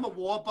me. I'm a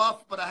war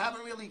buff, but I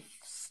haven't really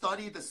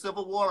studied the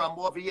Civil War. I'm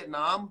more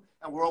Vietnam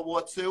and World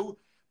War II.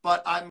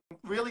 But I'm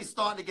really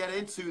starting to get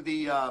into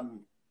the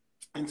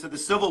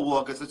Civil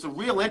War because it's a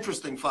real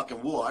interesting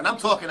fucking war. And I'm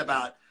talking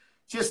about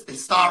just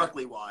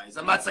historically wise.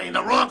 I'm not saying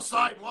the wrong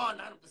side won.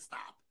 I don't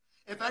stop.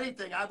 If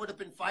anything, I would have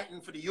been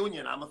fighting for the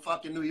Union. I'm a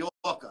fucking New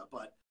Yorker,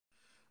 but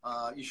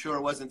you sure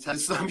it wasn't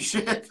some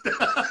shit?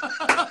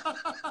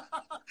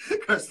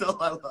 Crystal,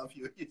 I love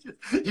you.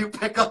 You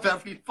pick up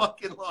every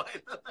fucking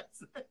line that I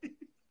say.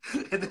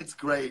 And it's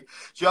great.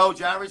 Joe,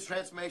 Jared's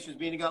transformation is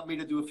meeting up me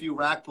to do a few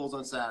rack pulls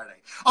on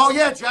Saturday. Oh,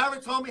 yeah,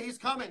 Jared told me he's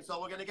coming,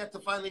 so we're going to get to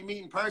finally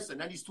meet in person.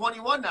 And he's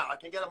 21 now. I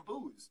can get him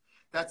booze.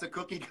 That's a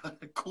cookie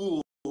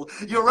cool.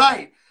 You're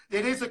right.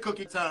 It is a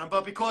cookie term,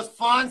 but because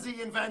Fonzie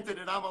invented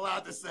it, I'm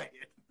allowed to say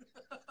it.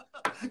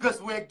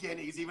 Because we're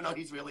guineas, even though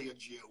he's really a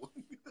Jew.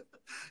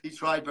 He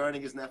tried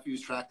burning his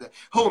nephew's tractor.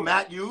 Who,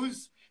 Matt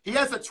Hughes? He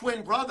has a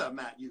twin brother,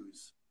 Matt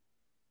Hughes.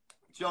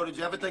 Joe, did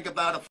you ever think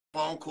about a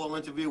phone call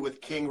interview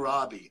with King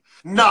Robbie?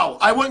 No,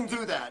 I wouldn't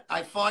do that.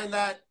 I find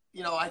that,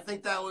 I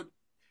think that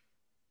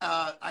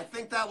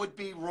would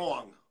be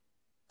wrong.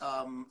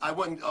 I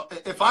wouldn't.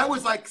 If I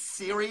was like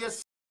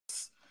serious,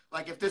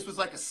 like if this was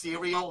like a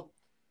serial,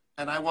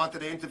 and I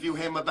wanted to interview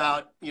him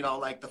about, you know,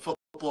 like the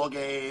football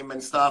game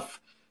and stuff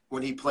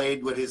when he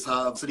played with his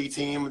city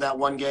team that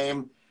one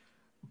game.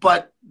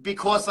 But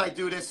because I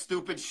do this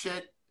stupid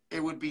shit,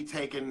 it would be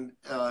taken,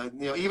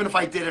 you know, even if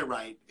I did it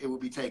right, it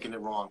would be taken it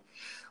wrong.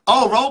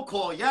 Oh, roll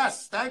call.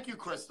 Yes. Thank you,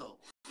 Crystal.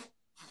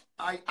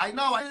 I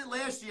know I did it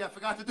last year. I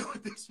forgot to do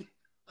it this year.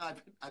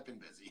 I've been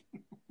busy.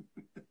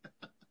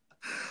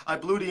 I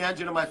blew the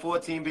engine of my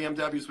 14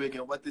 BMW this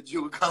weekend. What did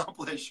you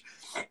accomplish?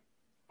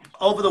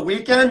 Over the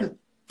weekend,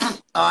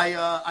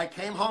 I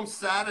came home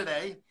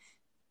Saturday.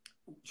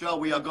 Joe,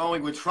 we are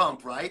going with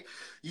Trump, right?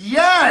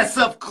 Yes,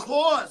 of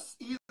course.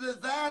 Either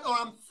that or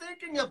I'm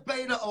thinking of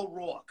Beta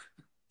O'Rourke.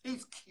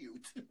 He's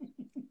cute.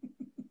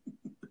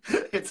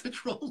 It's a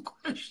troll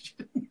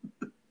question.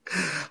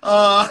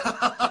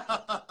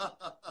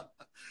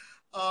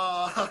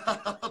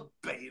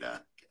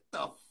 Beta. Get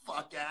the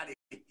fuck out of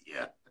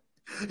here.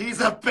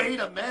 He's a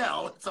beta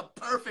male. It's a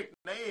perfect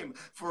name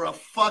for a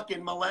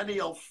fucking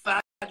millennial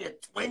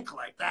faggot twink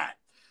like that.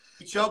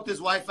 He choked his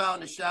wife out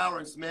in the shower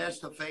and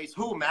smashed her face.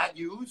 Who, Matt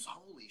Hughes?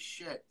 Holy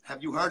shit.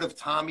 Have you heard of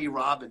Tommy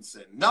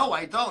Robinson? No,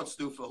 I don't,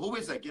 Stufa. Who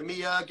is it? Give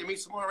me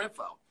some more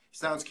info. He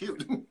sounds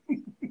cute.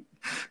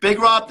 Big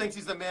Rob thinks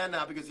he's the man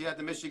now because he had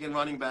the Michigan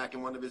running back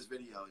in one of his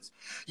videos.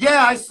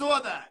 Yeah, I saw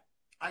that.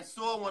 I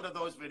saw one of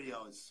those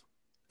videos.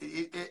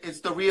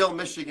 It's the real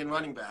Michigan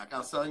running back.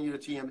 I'll send you the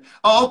TM.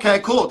 Oh, okay,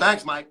 cool.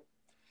 Thanks, Mike.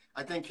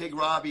 I think King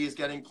Robbie is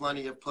getting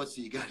plenty of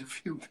pussy. You got a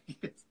few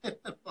beers.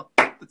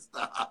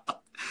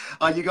 Stop.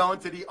 Are you going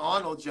to the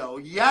Arnold, Joe?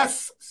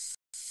 Yes,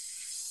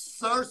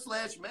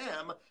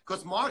 sir/ma'am,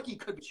 because Marky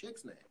could be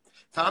chick's name.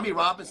 Tommy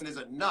Robinson is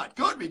a nut.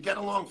 Good, we get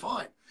along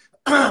fine.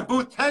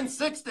 Booth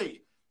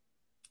 1060.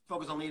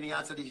 Focus on leading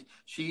out.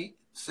 She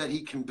said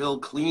he can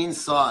build clean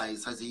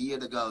size. Has a year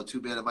to go.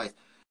 Too bad advice.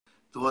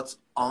 Thoughts,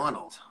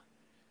 Arnold?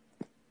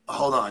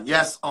 Hold on.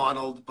 Yes,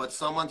 Arnold, but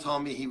someone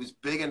told me he was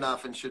big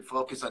enough and should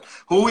focus on.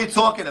 Who are we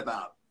talking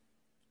about?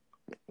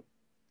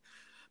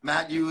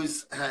 Matt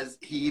Hughes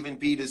he even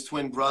beat his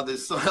twin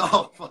brothers. So,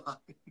 oh,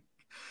 fuck.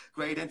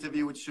 Great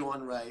interview with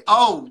Sean Ray.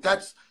 Oh,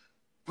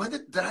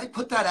 did I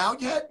put that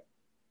out yet?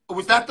 Or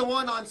was that the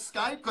one on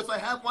Skype? Because I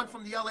have one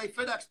from the LA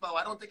Fit Expo.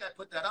 I don't think I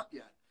put that up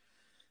yet.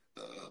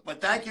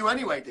 But thank you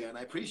anyway, Dan.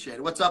 I appreciate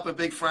it. What's up with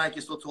Big Frank?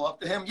 You still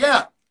talk to him?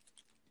 Yeah.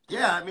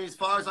 Yeah, I mean, as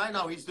far as I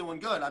know, he's doing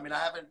good. I mean, I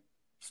haven't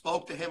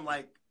spoke to him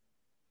like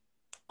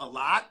a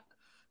lot,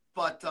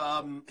 but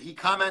he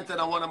commented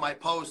on one of my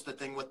posts, the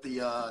thing with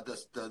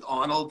the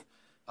Arnold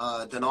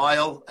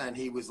denial, and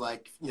he was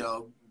like, you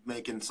know,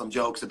 making some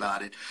jokes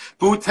about it.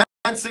 Boot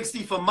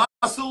 1060 for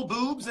muscle,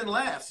 boobs, and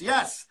laughs.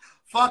 Yes,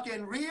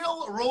 fucking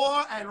real,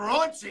 raw, and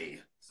raunchy.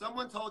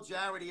 Someone told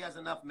Jared he has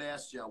enough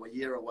mass, Joe, a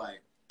year away.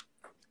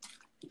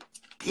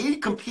 He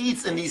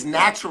competes in these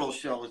natural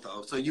shows,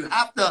 though, so you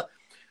have to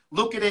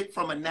look at it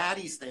from a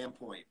natty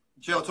standpoint.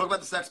 Joe, talk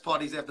about the sex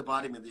parties after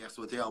Bodyman the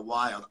Expo. They are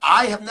wild.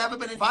 I have never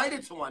been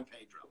invited to one,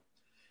 Pedro.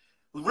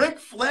 Rick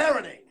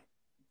Flaherty.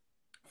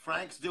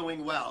 Frank's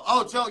doing well.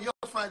 Oh, Joe, you're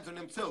friends with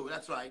him too.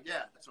 That's right.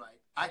 Yeah, that's right.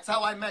 That's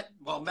how I met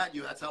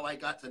you. That's how I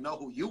got to know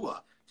who you were,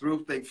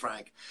 through Big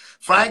Frank.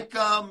 Frank,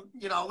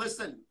 you know,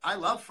 listen, I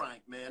love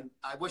Frank, man.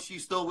 I wish he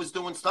still was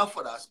doing stuff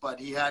with us, but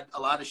he had a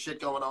lot of shit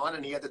going on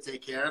and he had to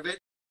take care of it.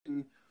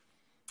 And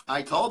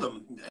I told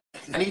him,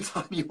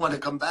 anytime you want to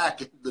come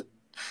back,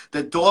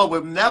 the door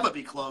will never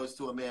be closed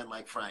to a man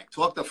like Frank.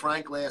 Talked to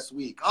Frank last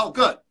week. Oh,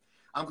 good.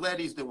 I'm glad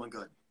he's doing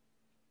good.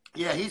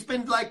 Yeah, he's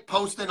been like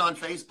posting on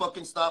Facebook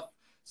and stuff.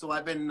 So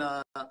I've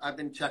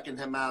been checking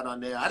him out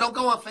on there. I don't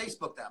go on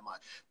Facebook that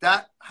much.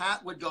 That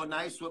hat would go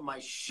nice with my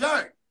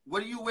shirt.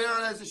 What are you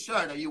wearing as a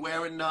shirt? Are you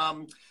wearing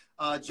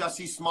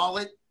Jussie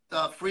Smollett,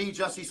 free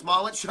Jussie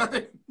Smollett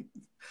shirt?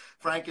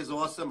 Frank is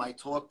awesome. I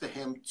talked to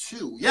him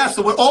too. Yeah,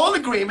 so we're all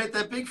in agreement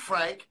that Big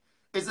Frank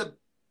is a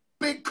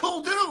big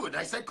cool dude.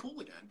 I said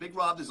cool again. Big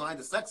Rob designed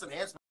the sex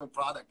enhancement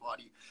product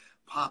body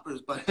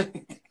poppers, but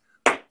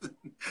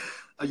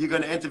are you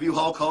going to interview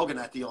Hulk Hogan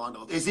at the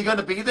Arnold? Is he going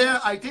to be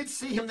there? I did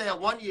see him there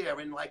one year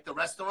in like the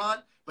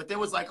restaurant, but there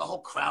was like a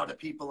whole crowd of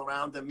people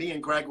around him. Me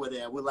and Greg were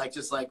there. We're like,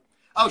 just like,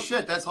 oh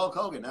shit, that's Hulk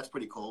Hogan. That's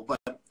pretty cool.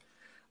 But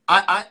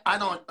I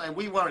don't, and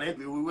we weren't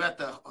interviewed. We were at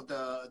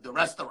the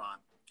restaurant.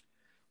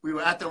 We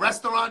were at the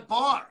restaurant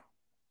bar.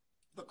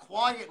 The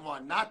quiet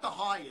one, not the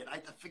Hyatt. I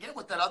forget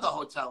what that other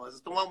hotel is.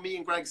 It's the one me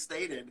and Greg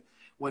stayed in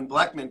when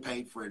Blackman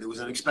paid for it. It was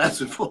an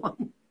expensive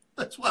one.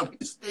 That's why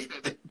we stayed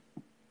in it.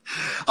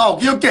 Oh,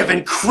 you're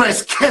giving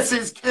Chris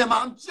kisses, Kim.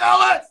 I'm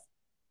jealous.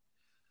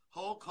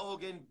 Hulk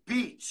Hogan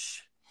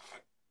Beach.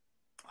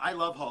 I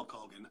love Hulk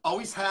Hogan.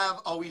 Always have,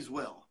 always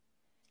will.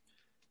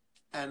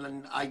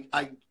 And I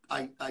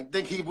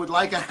think he would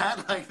like a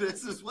hat like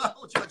this as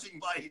well, judging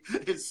by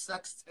his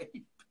sex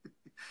tape.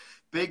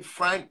 Big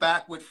Frank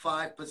back with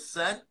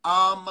 5%.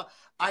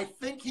 I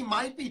think he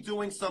might be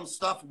doing some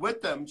stuff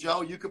with them.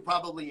 Joe, you could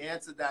probably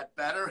answer that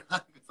better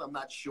because I'm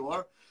not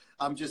sure.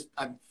 I'm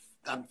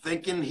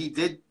thinking he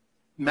did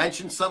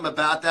mention something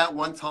about that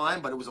one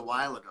time, but it was a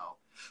while ago.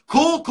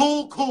 Cool,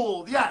 cool,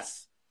 cool.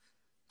 Yes.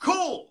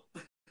 Cool.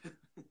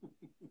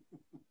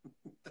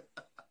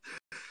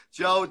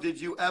 Joe, did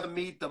you ever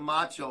meet the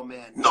Macho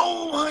Man?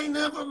 No, I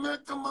never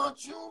met the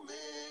Macho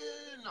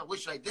Man. I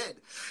wish I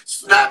did.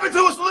 Snap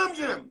into a Slim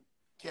Jim.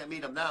 Can't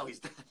meet him now. He's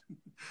dead.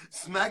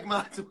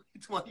 Smegma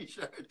 2020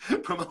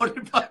 shirt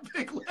promoted by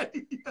Big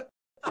Lady.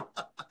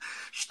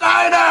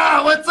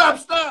 Steiner, what's up,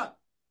 Steiner?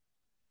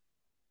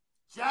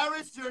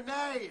 Jared's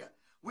Journey.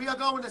 We are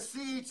going to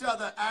see each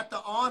other at the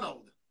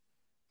Arnold.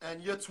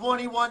 And you're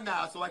 21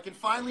 now, so I can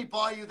finally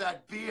buy you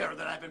that beer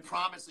that I've been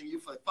promising you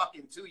for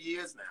fucking 2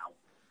 years now.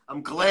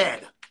 I'm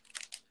glad.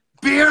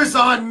 Beer's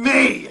on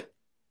me!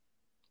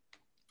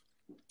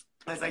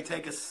 As I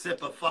take a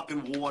sip of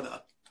fucking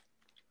water.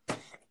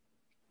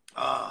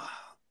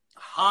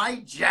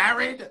 Hi,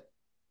 Jared.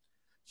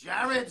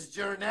 Jared's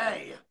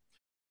Journey.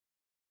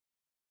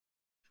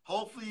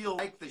 Hopefully you'll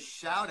like the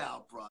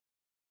shout-out, brother.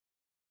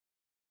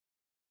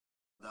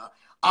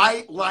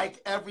 I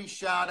like every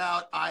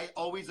shout-out. I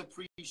always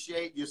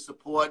appreciate your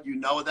support. You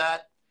know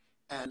that.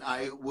 And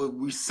I will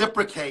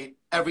reciprocate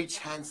every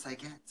chance I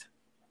get.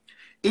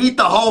 Eat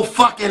the whole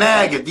fucking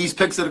egg. These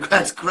pics of the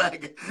Greg's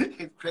Greg.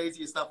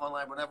 Crazy stuff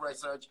online. Whenever I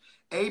search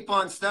ape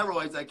on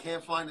steroids, I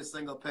can't find a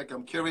single pic.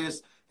 I'm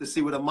curious to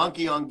see what a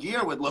monkey on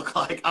gear would look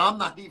like. I'm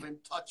not even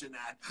touching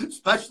that,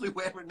 especially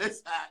wearing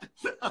this hat.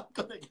 I'm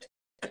going to get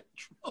in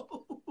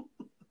trouble.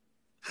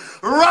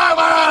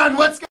 Robin,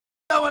 what's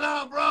going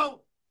on,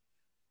 bro?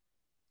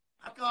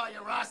 How are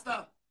you,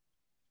 Rasta?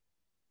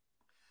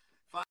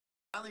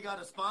 Finally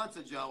got a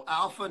sponsor, Joe.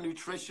 Alpha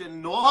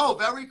Nutrition. Oh,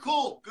 very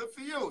cool. Good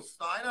for you,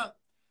 Steiner.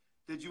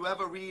 Did you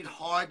ever read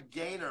Hard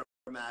Gainer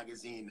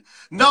magazine?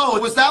 No,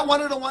 was that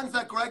one of the ones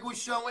that Greg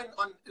was showing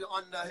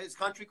on his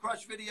Country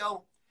Crush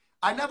video?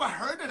 I never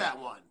heard of that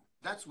one.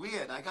 That's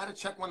weird. I got to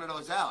check one of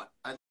those out.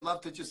 I'd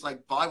love to just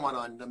like buy one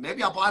on,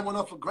 maybe I'll buy one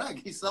off of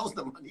Greg. He sells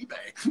them on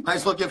eBay. Might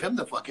as well give him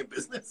the fucking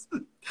business.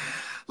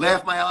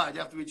 Laugh my heart.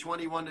 You have to be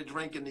 21 to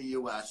drink in the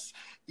U.S.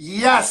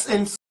 Yes,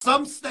 in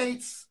some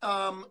states,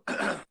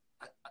 I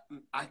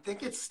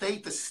think it's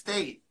state to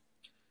state.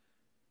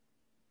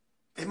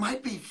 It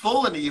might be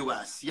full in the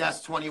U.S.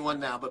 Yes, 21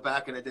 now, but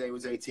back in the day it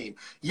was 18.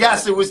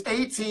 Yes, it was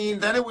 18,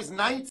 then it was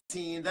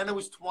 19, then it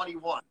was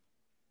 21.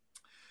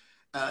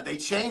 They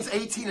changed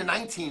 18 and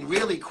 19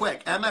 really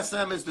quick.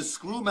 MSM is the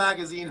screw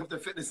magazine of the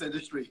fitness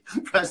industry.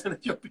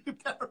 President Joe B.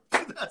 Barrett,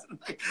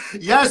 2009.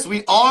 Yes,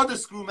 we are the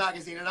screw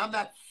magazine, and I'm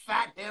that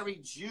fat,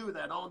 hairy Jew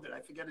that owned it. I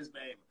forget his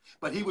name,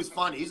 but he was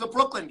funny. He's a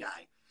Brooklyn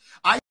guy.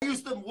 I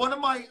used to, one of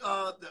my,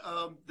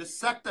 the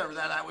sector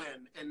that I was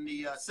in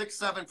the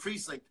 6-7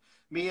 precinct,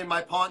 me and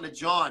my partner,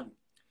 John,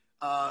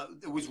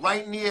 it was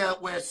right near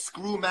where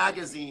Screw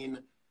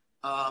Magazine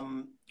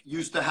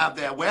used to have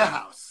their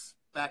warehouse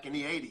back in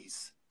the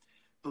 80s,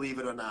 believe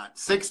it or not.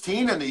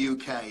 16 in the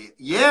UK.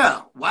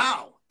 Yeah,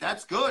 wow,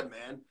 that's good,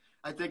 man.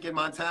 I think in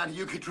Montana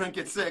you could drink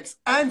at 6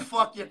 and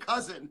fuck your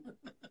cousin.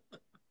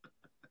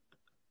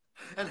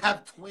 And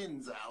have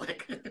twins,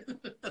 Alec.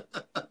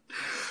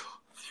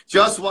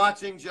 Just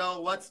watching, Joe.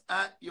 What's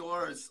at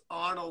yours?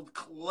 Arnold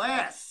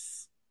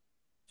class.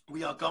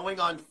 We are going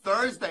on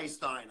Thursday,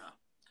 Steiner.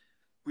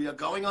 We are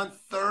going on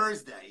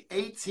Thursday.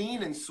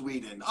 18 in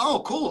Sweden.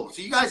 Oh, cool.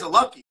 So you guys are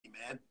lucky,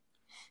 man.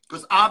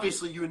 Because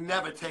obviously you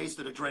never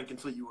tasted a drink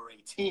until you were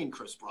 18,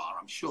 Chris Brar,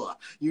 I'm sure.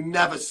 You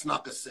never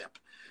snuck a sip.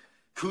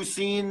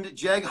 Kusin,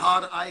 Jeg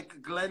har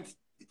ik glent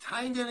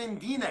tegnen in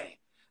dine.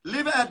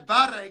 Live at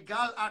bare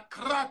gal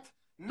akrat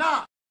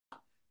na.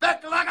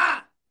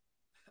 Beklaga.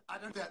 I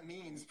don't know what that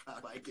means,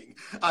 Proud Viking.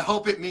 I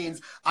hope it means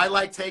I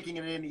like taking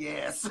it in the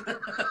ass.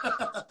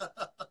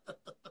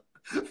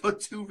 For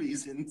 2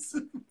 reasons.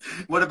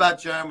 What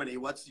about Germany?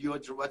 What's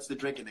the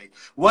drinking age?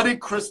 What did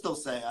Crystal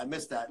say? I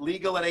missed that.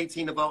 Legal at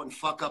 18 to vote and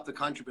fuck up the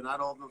country, but not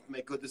all of them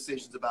make good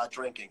decisions about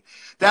drinking.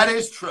 That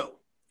is true.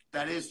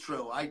 That is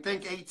true. I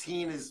think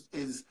 18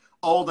 is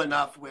old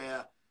enough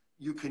where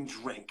you can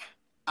drink.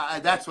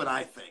 That's what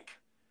I think.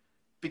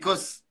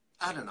 Because,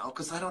 I don't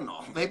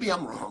know, Maybe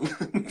I'm wrong.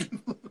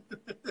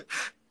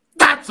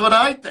 That's what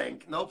I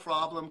think. No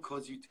problem,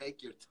 because you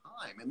take your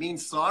time. It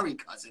means sorry,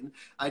 cousin.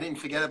 I didn't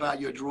forget about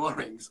your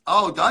drawings.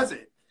 Oh, does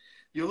it?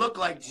 You look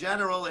like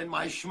General in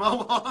my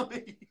schmo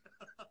army.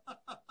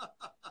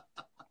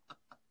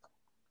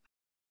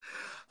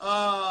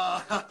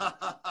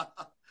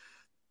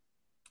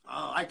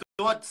 I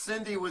thought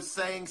Cindy was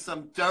saying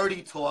some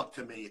dirty talk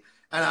to me,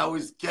 and I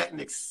was getting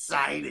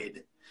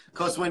excited.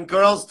 Because when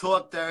girls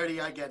talk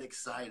dirty, I get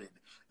excited.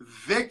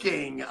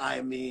 Vicking,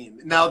 I mean.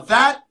 Now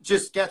that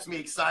just gets me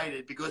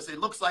excited because it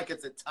looks like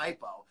it's a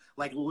typo,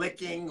 like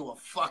licking or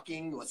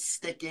fucking or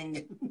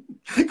sticking.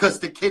 Because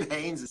the kid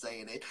Haynes is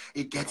saying it.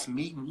 It gets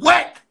me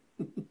wet.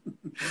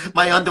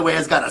 My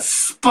underwear's got a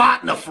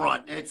spot in the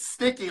front. And it's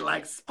sticky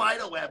like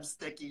spiderweb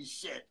sticky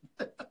shit.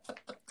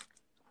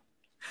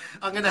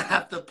 I'm going to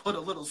have to put a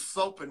little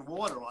soap and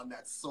water on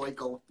that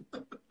cycle.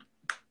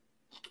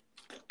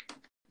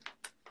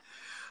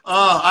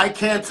 Oh, I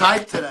can't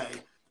type today.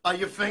 Are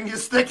your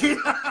fingers sticky?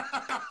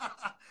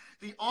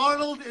 The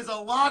Arnold is a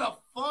lot of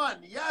fun.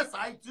 Yes,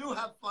 I do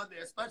have fun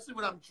there, especially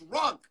when I'm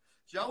drunk.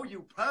 Joe,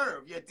 you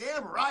perv. You're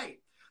damn right.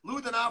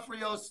 Lou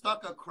D'Onofrio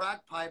stuck a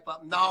crack pipe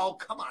up. No,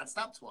 come on.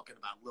 Stop talking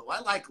about Lou.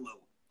 I like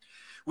Lou.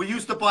 We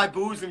used to buy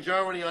booze in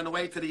Germany on the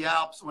way to the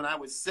Alps when I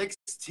was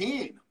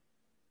 16.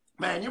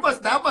 Man,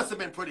 that must have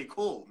been pretty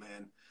cool,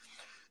 man.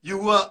 You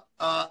were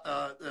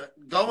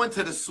going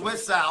to the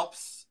Swiss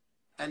Alps,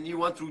 and you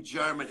went through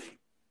Germany.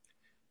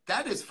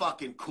 That is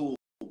fucking cool,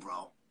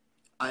 bro.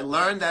 I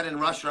learned that in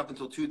Russia up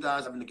until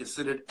 2000, and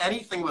considered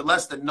anything with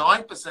less than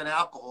 9%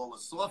 alcohol a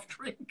soft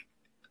drink.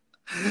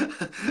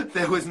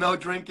 There was no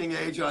drinking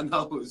age on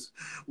those.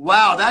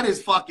 Wow, that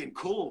is fucking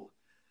cool.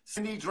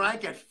 Cindy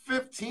drank at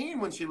 15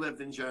 when she lived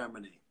in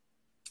Germany.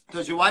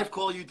 Does your wife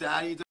call you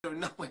daddy?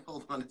 No, wait,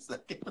 hold on a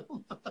second.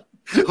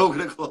 Over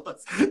the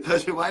clause.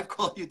 Does your wife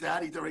call you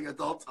daddy during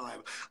adult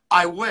time?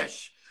 I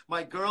wish.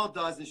 My girl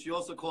does, and she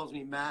also calls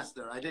me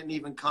master. I didn't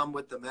even come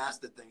with the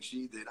master thing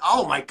she did.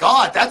 Oh, my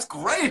God, that's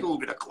great,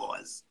 Over the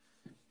clause.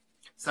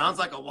 Sounds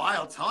like a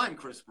wild time,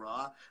 Chris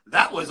Bra.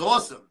 That was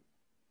awesome.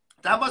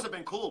 That must have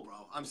been cool,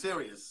 bro. I'm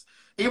serious.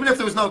 Even if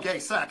there was no gay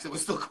sex, it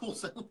was still cool.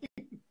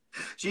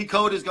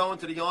 G-Code is going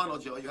to the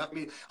Arnold, Joe. You have to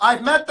be.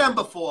 I've met them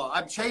before.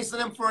 I'm chasing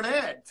them for an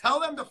ad. Tell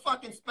them to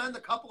fucking spend a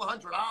couple of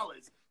 $100.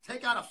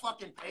 Take out a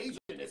fucking page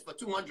in this for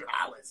 $200.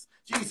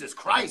 Jesus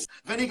Christ.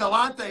 Vinny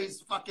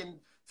Galante's fucking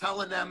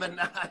telling them,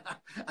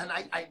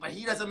 but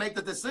he doesn't make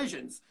the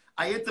decisions.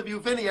 I interview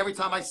Vinny every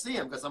time I see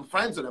him because I'm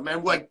friends with him,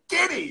 and we're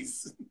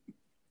giddies.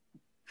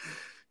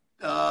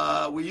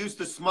 We used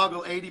to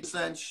smuggle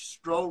 80%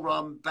 Stro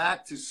rum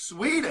back to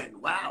Sweden.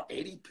 Wow,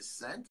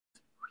 80%?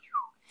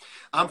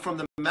 I'm from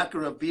the Mecca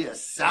of beer,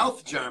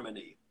 South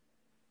Germany.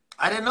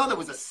 I didn't know there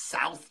was a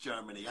South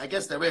Germany. I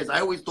guess there is.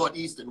 I always thought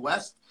East and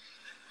West.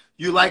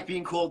 You like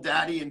being called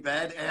daddy in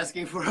bed,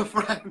 asking for a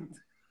friend.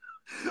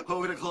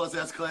 Over the clause,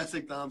 that's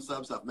classic Dom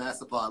sub stuff.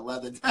 Masterpod,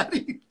 leather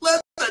daddy.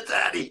 Leather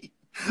daddy.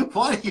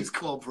 Why do you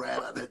call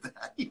Brad leather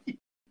daddy?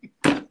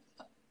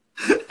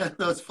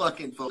 Those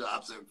fucking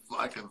photographs are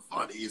fucking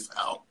funny as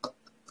hell.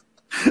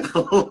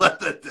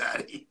 Leather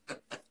daddy.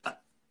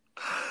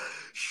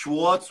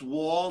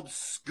 Schwarzwald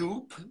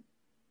scoop.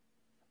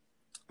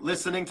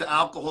 Listening to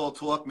alcohol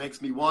talk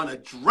makes me want to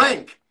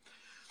drink.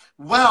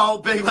 Well,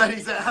 Big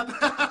Lady's app.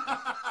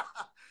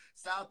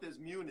 South is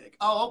Munich.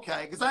 Oh,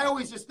 okay. Because I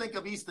always just think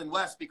of East and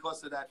West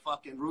because of that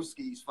fucking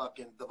Ruskies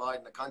fucking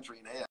dividing the country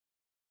in half.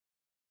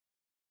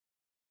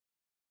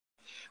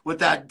 With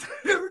that.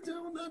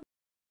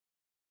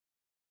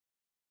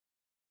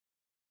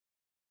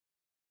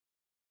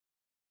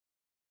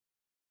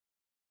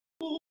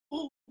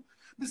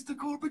 Mr.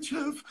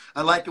 Gorbachev.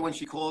 I like it when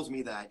she calls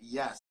me that.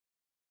 Yes.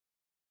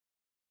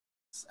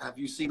 Have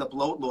you seen the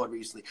bloat lord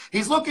recently?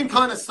 He's looking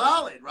kind of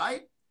solid,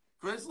 right?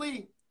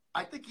 Grizzly?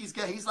 I think he's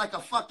like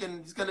a fucking,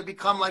 he's going to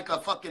become like a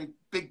fucking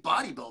big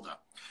bodybuilder.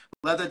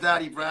 Leather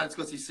Daddy Brad, it's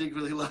because he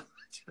secretly loves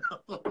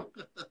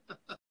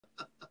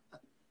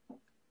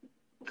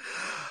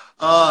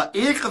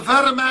Ich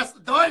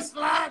vermisse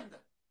Deutschland.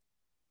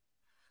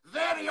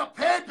 Where are your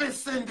papers,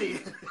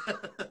 Cindy?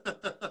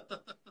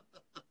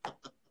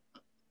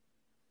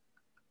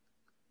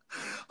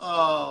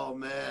 Oh,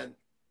 man.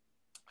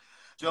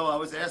 Joe, I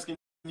was asking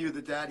you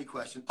the daddy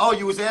question. Oh,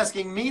 you was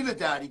asking me the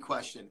daddy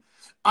question.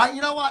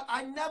 You know what?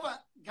 I never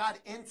got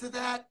into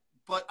that,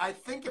 but I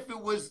think if it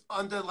was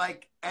under,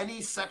 like,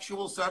 any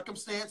sexual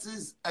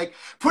circumstances, like,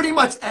 pretty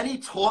much any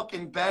talk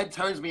in bed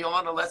turns me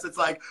on unless it's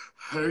like,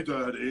 hey,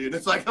 daddy, and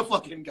it's like a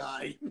fucking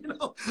guy, you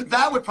know?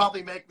 That would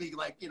probably make me,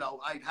 like, you know,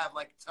 I'd have,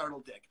 like,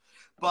 turtle dick.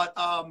 But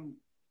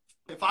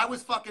if I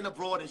was fucking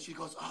abroad and she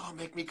goes, oh,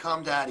 make me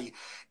come, daddy,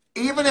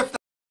 even if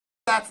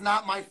that's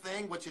not my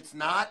thing, which it's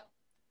not,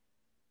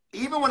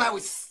 even when I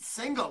was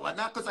single, and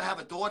not because I have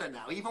a daughter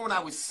now, even when I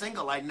was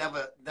single, I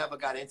never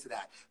got into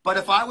that. But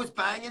if I was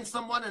banging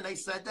someone and they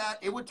said that,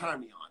 it would turn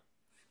me on.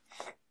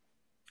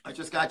 I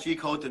just got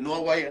G-Code to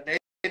Norway, a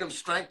native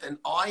strength and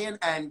iron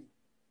and,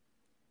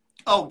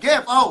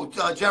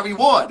 Jerry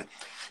Ward.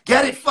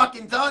 Get it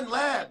fucking done,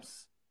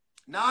 labs.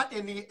 Not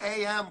in the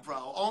AM,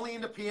 bro. Only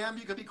in the PM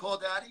you could be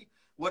called daddy.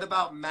 What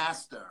about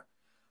master?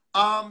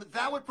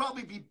 That would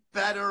probably be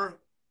better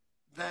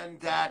than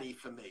daddy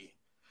for me.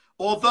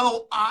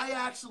 Although I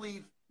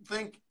actually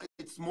think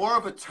it's more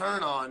of a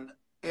turn on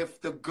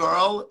if the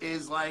girl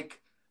is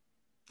like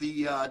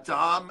the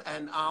dom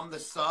and I'm the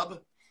sub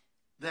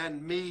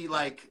than me,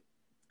 like,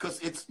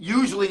 because it's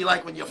usually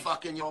like when you're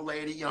fucking your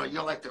lady, you know,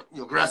 you're like the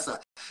aggressor.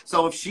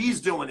 So if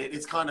she's doing it,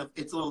 it's kind of,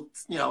 it's a little,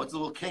 you know, it's a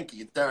little kinky,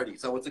 it's dirty.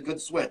 So it's a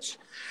good switch.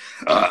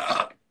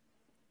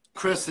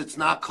 Chris, it's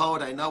not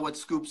code. I know what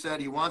Scoop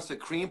said. He wants to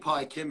cream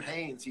pie Kim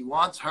Haynes. He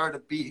wants to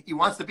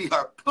be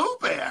her Pooh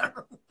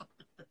Bear.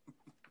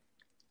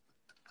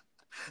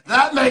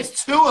 That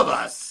makes two of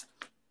us.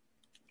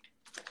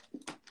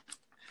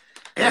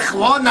 Ich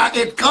wanna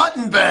in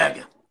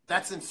Gothenburg.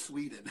 That's in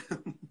Sweden.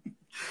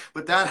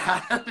 But that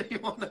hat, you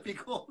want to be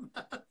called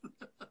that?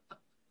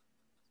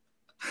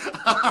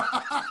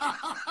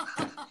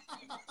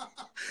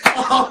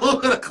 Oh,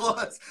 look at the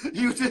claws.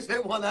 You just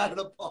hit one out of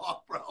the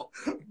park, bro.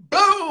 Boom!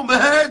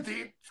 boom,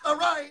 deep to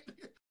right.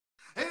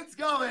 It's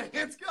going,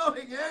 it's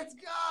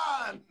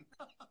gone.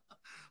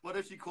 What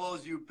if she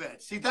calls you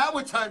bitch? See, that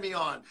would turn me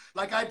on.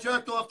 Like, I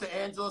jerked off to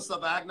Angela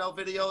Savagno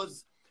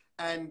videos,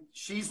 and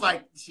she's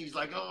like,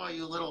 oh,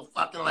 you little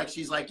fucking, like,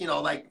 she's like,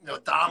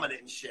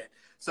 dominant and shit.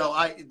 So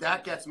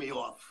that gets me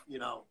off,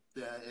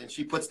 and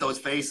she puts those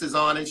faces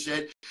on and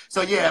shit.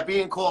 So yeah,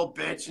 being called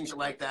bitch and shit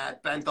like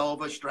that, bent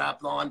over,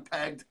 strapped on,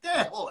 pegged,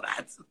 all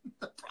that's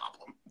the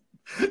problem.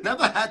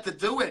 Never had to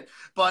do it,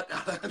 but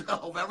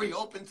no, very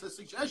open to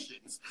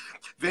suggestions.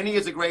 Vinny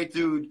is a great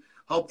dude.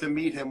 Hope to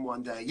meet him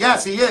one day.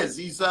 Yes, he is.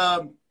 He's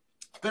been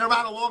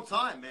around a long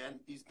time, man.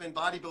 He's been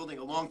bodybuilding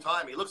a long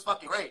time. He looks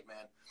fucking great,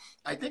 man.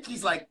 I think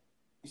he's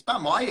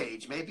about my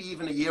age, maybe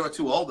even a year or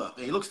two older.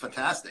 He looks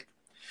fantastic.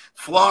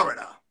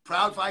 Florida.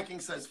 Proud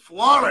Viking says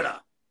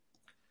Florida.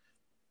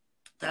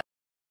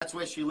 That's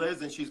where she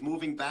lives, and she's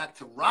moving back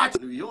to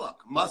Rochester, New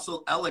York.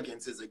 Muscle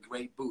Elegance is a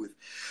great booth.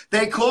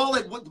 They call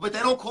it, but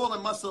they don't call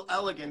it Muscle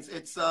Elegance.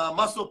 It's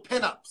Muscle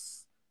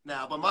Pinups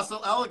now. But Muscle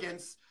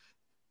Elegance,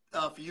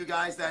 for you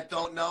guys that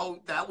don't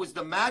know, that was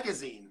the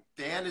magazine.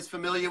 Dan is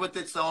familiar with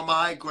it, so am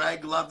I.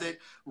 Greg loved it.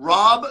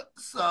 Rob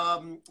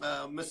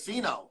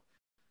Messino,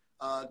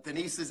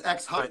 Denise's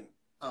ex-husband,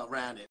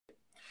 ran it.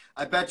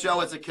 I bet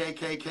Joe has a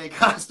KKK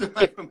costume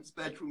right from his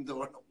bedroom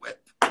door and a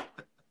whip.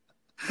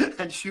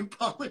 And shoe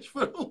polish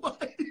for the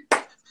wife.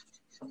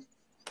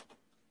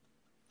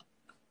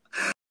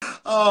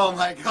 Oh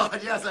my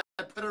God, yes,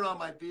 I put it on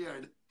my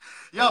beard.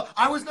 Yo,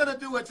 I was going to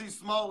do it to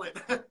Smollett.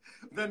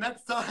 The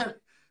next time.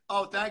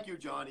 Oh, thank you,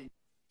 Johnny.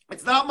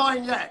 It's not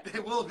mine yet.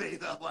 It will be,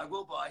 though. I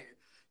will buy it.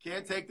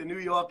 Can't take the New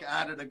York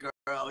out of the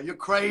girl. You're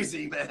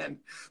crazy, man.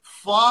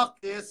 Fuck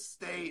this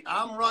state.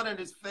 I'm running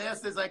as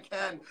fast as I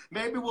can.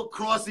 Maybe we'll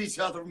cross each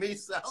other, me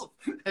south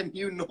and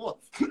you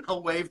north.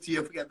 I'll wave to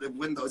you if we get the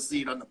window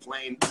seat on the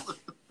plane.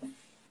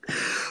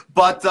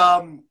 But,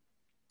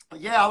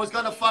 yeah, I was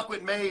going to fuck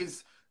with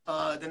Maze.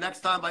 The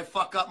next time I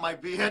fuck up my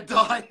beard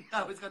dye,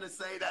 I was going to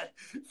say that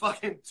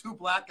fucking 2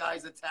 black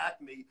guys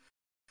attacked me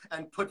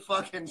and put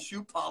fucking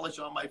shoe polish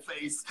on my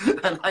face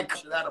and I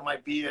cut it out of my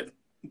beard.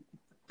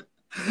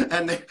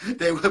 And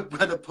they were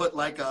going to put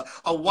like a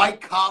white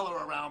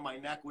collar around my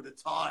neck with a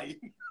tie.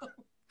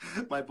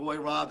 My boy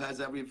Rob has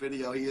every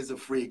video. He is a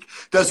freak.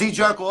 Does he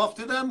jerk off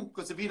to them?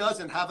 Because if he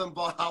doesn't, have him,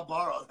 I'll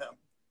borrow them.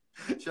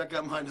 Check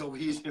out my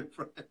Norwegian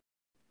friend.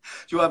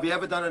 Joe, have you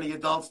ever done any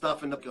adult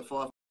stuff in the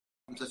far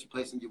from such a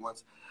place in you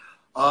once?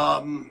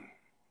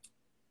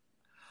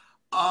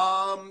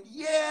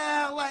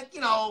 Yeah, like,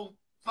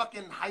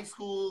 fucking high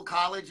school,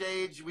 college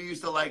age. We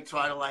used to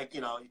try to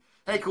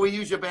hey, can we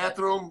use your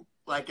bathroom?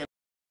 Like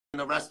in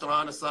a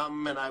restaurant or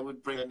something, and I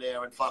would bring her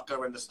there and fuck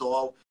her in the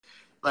stall.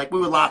 Like, we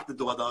would lock the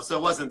door, though, so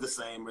it wasn't the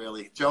same,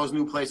 really. Joe's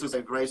new place was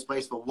a great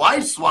place for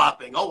wife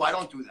swapping. Oh, I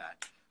don't do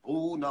that.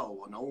 Oh,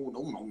 no.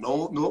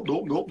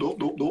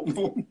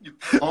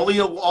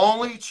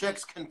 Only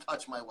chicks can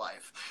touch my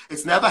wife.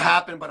 It's never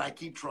happened, but I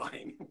keep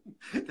trying.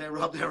 They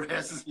rub their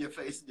asses in your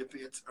face and your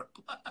beards turn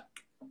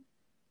black.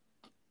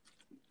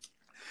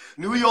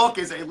 New York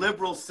is a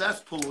liberal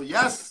cesspool.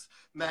 Yes,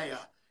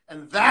 Mayor.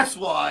 And that's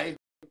why,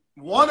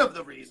 one of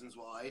the reasons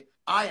why,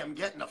 I am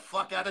getting the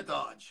fuck out of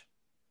Dodge.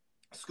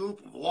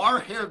 Scoop,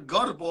 Warher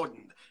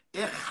Gordboden.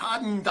 Ich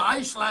had in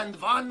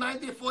Deutschland war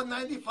 94,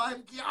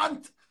 95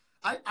 geant.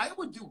 I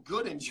would do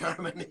good in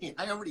Germany.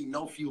 I already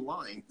know a few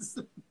lines.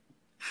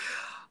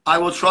 I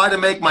will try to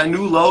make my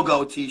new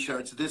logo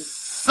t-shirts this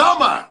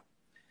summer.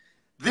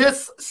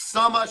 This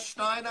summer,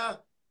 Steiner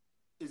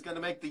is going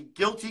to make the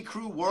Guilty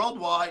Crew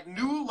Worldwide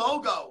new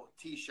logo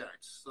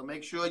t-shirts. So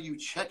make sure you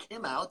check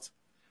him out.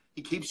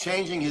 He keeps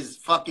changing his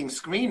fucking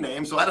screen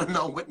name, so I don't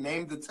know what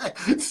name to take.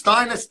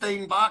 Steiner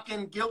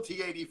Steinbachen,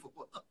 Guilty 84.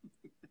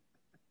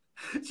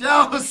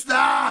 Joe,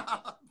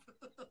 stop!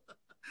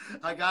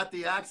 I got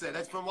the accent.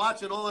 That's from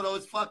watching all of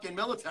those fucking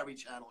military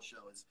channel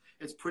shows.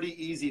 It's pretty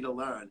easy to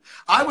learn.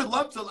 I would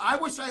love to. I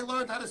wish I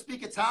learned how to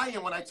speak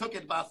Italian when I took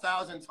it about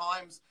 1,000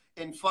 times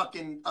in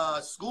fucking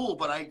school,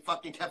 but I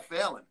fucking kept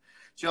failing.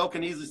 Joe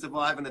can easily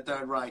survive in the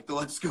Third Reich.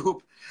 Thought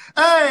Scoop.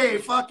 Hey,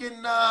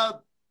 fucking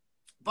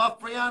Buff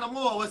Brianna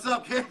Moore. What's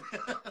up, kid?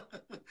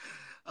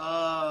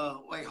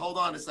 Wait, hold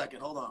on a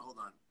second. Hold on.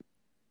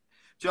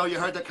 Joe, you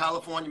heard that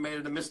California made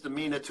it a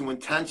misdemeanor to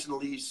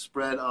intentionally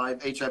spread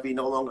HIV,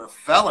 no longer a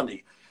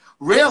felony.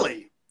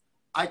 Really?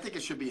 I think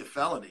it should be a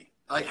felony.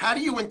 Like, how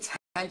do you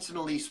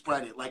intentionally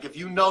spread it? Like, if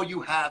you know you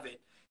have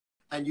it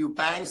and you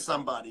bang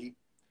somebody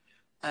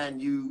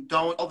and you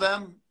don't tell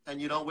them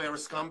and you don't wear a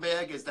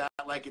scumbag, is that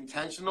like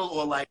intentional,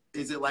 or like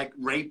is it like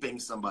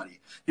raping somebody?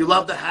 You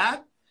love the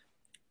hat?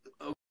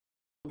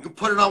 You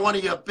put it on one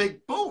of your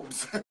big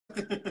boobs.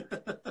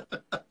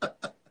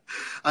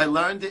 I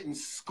learned it in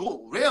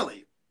school.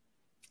 Really?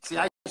 See,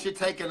 I should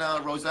take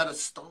a Rosetta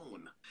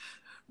Stone.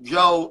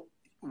 Joe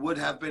would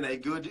have been a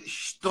good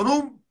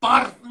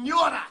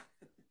Strumparnora.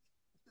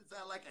 Is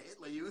that like a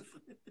Hitler Youth?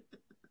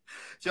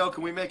 Joe,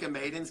 can we make a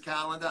Maiden's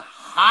calendar?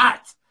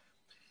 Hot!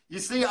 You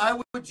see, I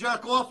would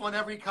jerk off on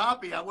every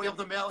copy. I wouldn't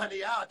be able to mail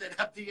any out. They'd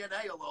have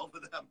DNA all over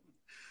them.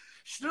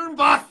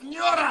 Sturmbach,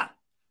 Senora.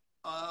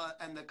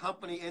 And the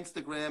company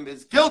Instagram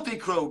is Guilty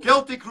Crew.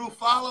 Guilty Crew,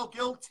 follow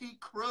Guilty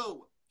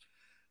Crew.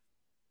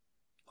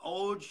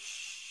 Old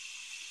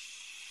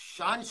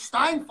Sean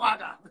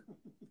Steinfager.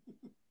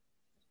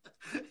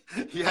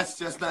 Yes,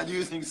 just not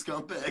using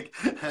scumbag.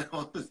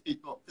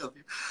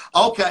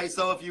 Okay,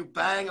 so if you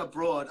bang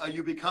abroad, are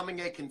you becoming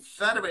a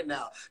Confederate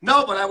now?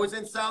 No, but I was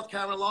in South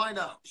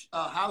Carolina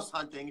house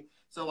hunting,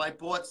 so I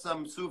bought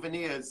some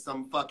souvenirs,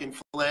 some fucking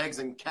flags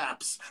and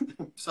caps.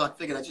 So I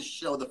figured I'd just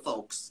show the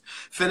folks.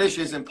 Finish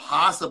is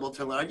impossible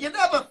to learn. You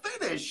never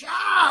finish.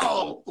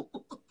 Ow!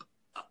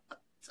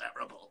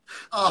 Terrible.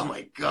 Oh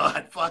my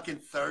God, fucking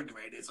third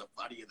graders are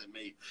funnier than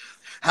me.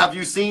 Have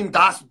you seen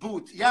Das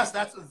Boot? Yes,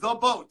 that's The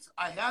Boat.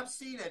 I have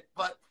seen it,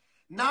 but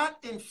not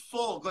in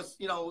full because,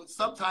 you know,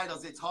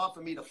 subtitles, it's hard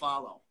for me to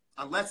follow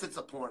unless it's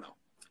a porno.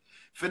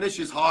 Finish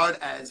is hard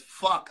as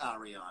fuck,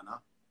 Ariana.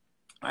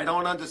 I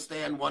don't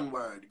understand one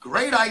word.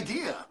 Great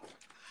idea.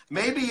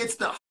 Maybe it's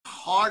the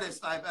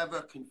hardest I've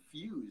ever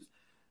confused.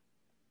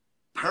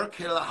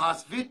 Perkele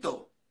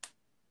Hospital.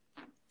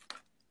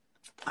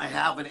 I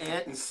have an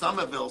aunt in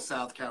Somerville,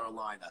 South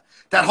Carolina.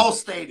 That whole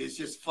state is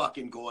just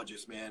fucking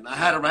gorgeous, man. I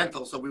had a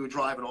rental, so we were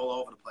driving all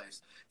over the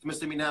place. It's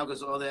missing me now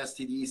because all the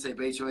STDs say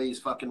HOA is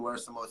fucking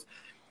worse than most.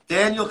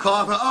 Daniel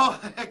Carver, oh,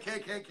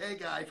 KKK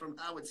guy from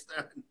Howard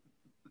Stern.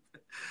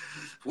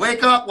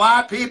 Wake up,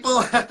 white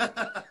people.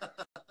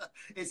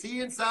 Is he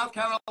in South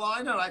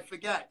Carolina? I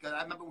forget.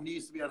 I remember when he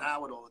used to be on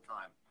Howard all the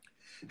time.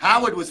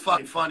 Howard was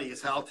fucking funny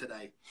as hell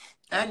today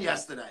and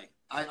yesterday.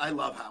 I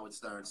love Howard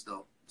Stern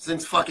still.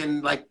 Since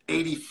fucking like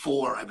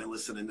 84, I've been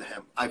listening to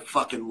him. I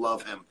fucking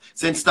love him.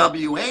 Since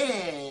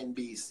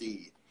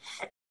WNBC.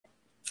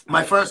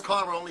 My first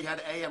car only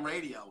had AM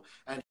radio,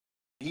 and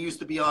he used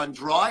to be on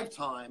drive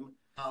time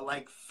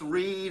like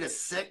 3 to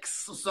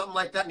 6 or something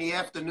like that in the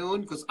afternoon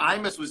because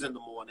Imus was in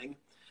the morning.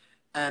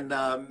 And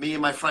me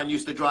and my friend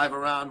used to drive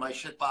around my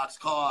shitbox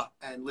car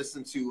and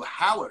listen to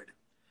Howard.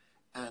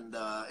 And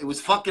it was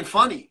fucking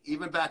funny.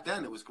 Even back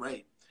then, it was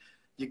great.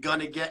 You're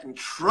gonna get in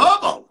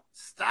trouble.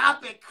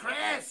 Stop it,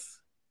 Chris.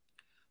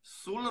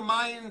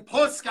 Suleiman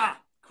Polska.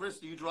 Chris,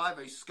 do you drive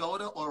a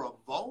Skoda or a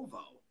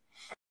Volvo?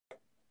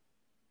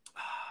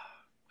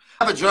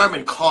 I have a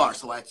German car,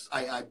 so I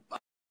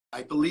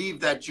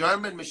believe that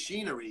German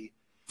machinery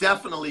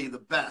definitely the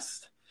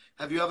best.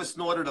 Have you ever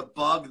snorted a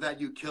bug that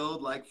you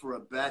killed, like for a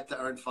bet to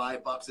earn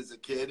 $5 as a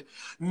kid?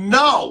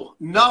 No,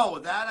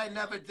 that I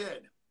never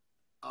did.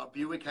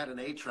 Buick had an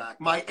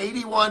 8-track. My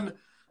 81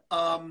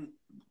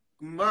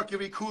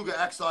 Mercury Cougar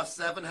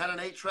XR7 had an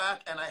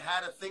 8-track, and I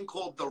had a thing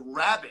called the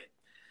Rabbit.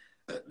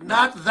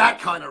 Not that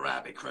kind of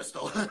rabbit,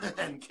 Crystal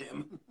and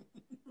Kim.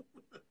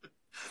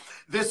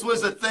 This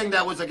was a thing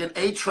that was like an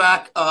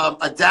 8-track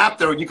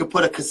adapter, and you could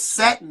put a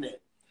cassette in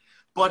it.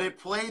 But it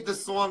played the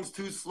songs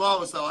too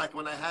slow, so like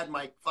when I had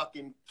my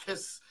fucking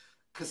Kiss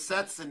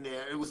cassettes in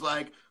there, it was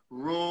like,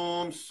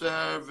 room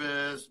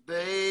service,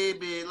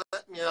 baby,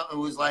 let me out. It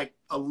was like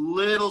a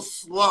little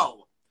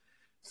slow.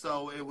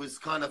 So it was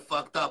kind of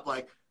fucked up,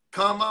 like,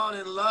 come on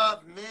and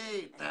love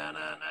me. Na, na,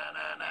 na,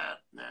 na, na,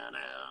 na,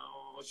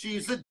 na.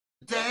 She's a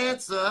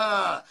dancer,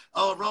 a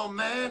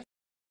romancer.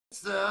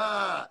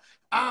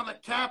 I'm a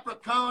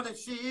Capricorn and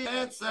she's a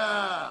dancer.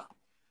 Oh,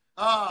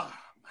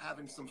 I'm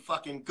having some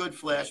fucking good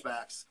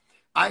flashbacks.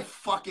 I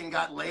fucking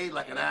got laid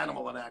like an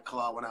animal in that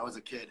car when I was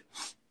a kid.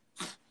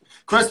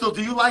 Crystal,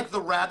 do you like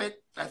the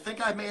Rabbit? I think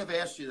I may have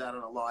asked you that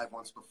on a live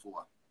once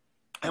before.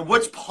 And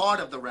which part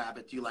of the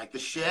Rabbit do you like, the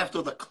shaft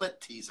or the clit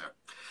teaser?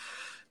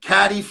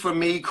 Caddy for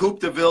me, Coupe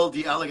de Ville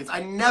d'Elegance.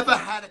 I never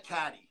had a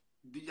caddy.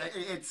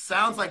 It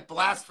sounds like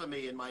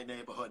blasphemy in my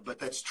neighborhood, but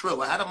that's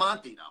true. I had a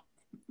Monty, though.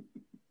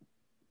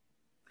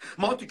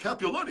 Monty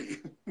Capulotti.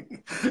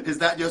 Is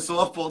that your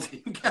softball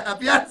team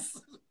cap? Yes.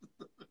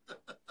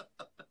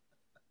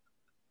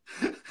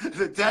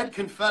 The dead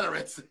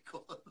Confederates.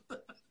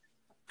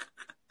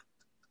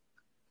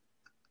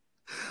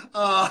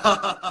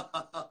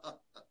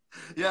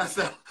 Yes,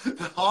 the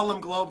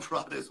Harlem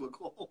Globetrotters were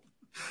called.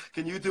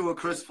 Can you do a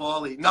Chris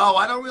Farley? No,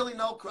 I don't really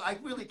know. I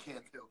really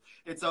can't do.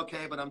 It's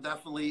okay, but I'm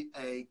definitely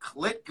a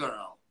clit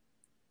girl.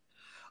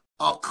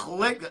 A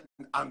clit.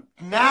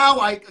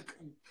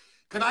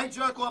 Can I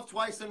jerk off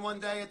twice in one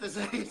day at this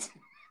age?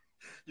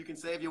 You can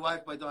save your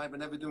wife by dying, but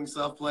never doing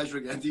self-pleasure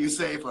again. Do you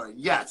save her?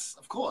 Yes,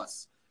 of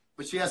course.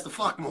 But she has to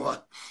fuck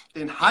more.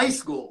 In high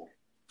school.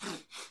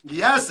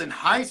 Yes, in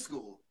high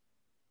school.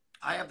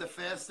 I have the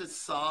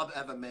fastest Saab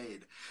ever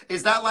made.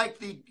 Is that like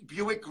the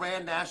Buick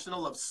Grand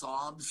National of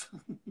Saabs?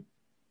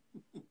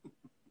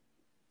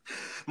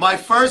 My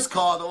first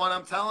car, the one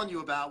I'm telling you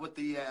about with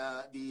the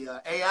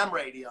AM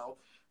radio,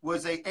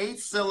 was a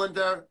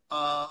 8-cylinder.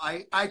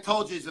 I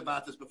told you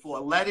about this before.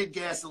 Leaded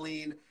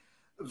gasoline,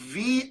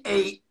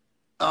 V8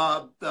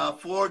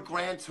 Ford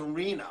Gran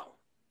Torino.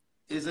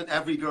 Isn't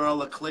every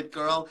girl a clit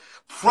girl?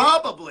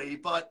 Probably,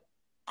 but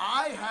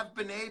I have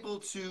been able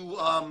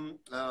to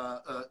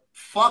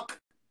fuck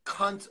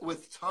cunt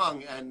with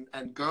tongue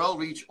and girl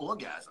reach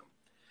orgasm.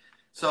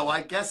 So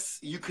I guess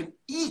you can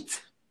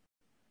eat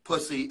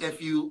pussy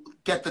if you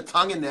get the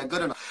tongue in there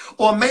good enough.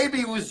 Or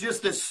maybe it was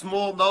just this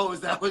small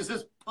nose that was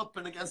just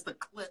pumping against the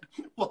clit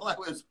while I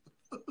was...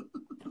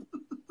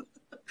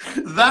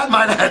 That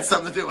might have had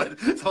something to do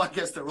with it. So I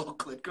guess they're all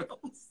clit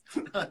girls.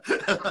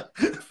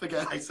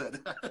 Forget I said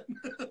that.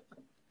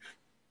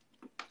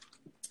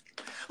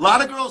 A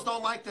lot of girls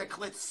don't like their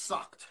clit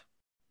sucked.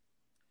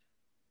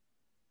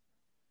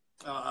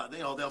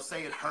 They'll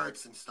say it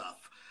hurts and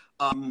stuff.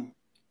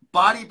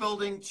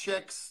 Bodybuilding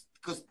chicks,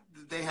 because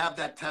they have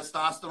that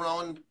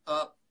testosterone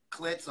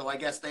clit, so I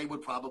guess they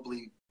would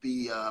probably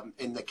be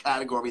in the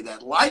category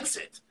that likes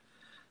it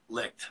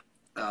licked.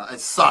 It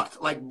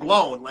sucked, like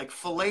blown, like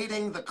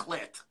filleting the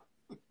clit.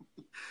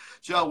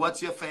 Joe,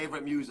 what's your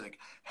favorite music?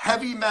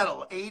 Heavy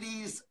metal,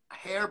 80s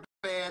hair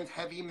band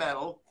heavy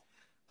metal.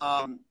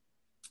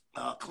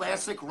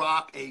 Classic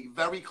rock, a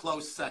very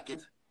close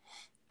second.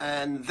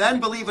 And then,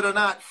 believe it or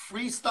not,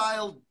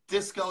 freestyle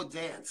disco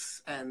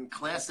dance and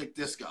classic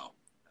disco.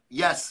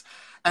 Yes,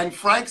 and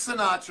Frank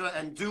Sinatra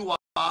and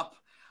doo-wop.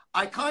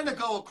 I kind of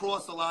go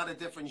across a lot of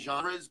different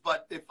genres,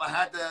 but if I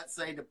had to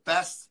say the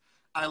best,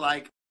 I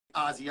like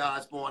Ozzy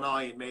Osbourne,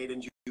 Iron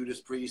Maiden,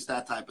 Judas Priest,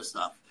 that type of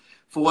stuff.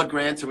 Ford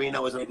Gran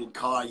Torino is an underrated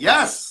car.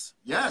 Yes,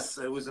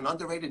 it was an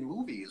underrated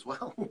movie as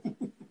well.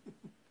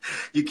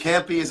 You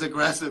can't be as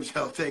aggressive,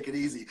 Joe. Take it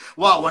easy.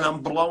 Well, when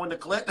I'm blowing the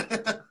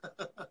clit,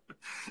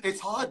 it's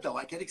hard though.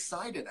 I get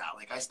excited,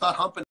 Alec. I start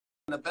humping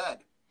in the bed,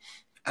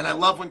 and I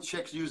love when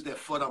chicks use their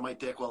foot on my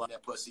dick while I'm their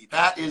pussy.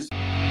 That is.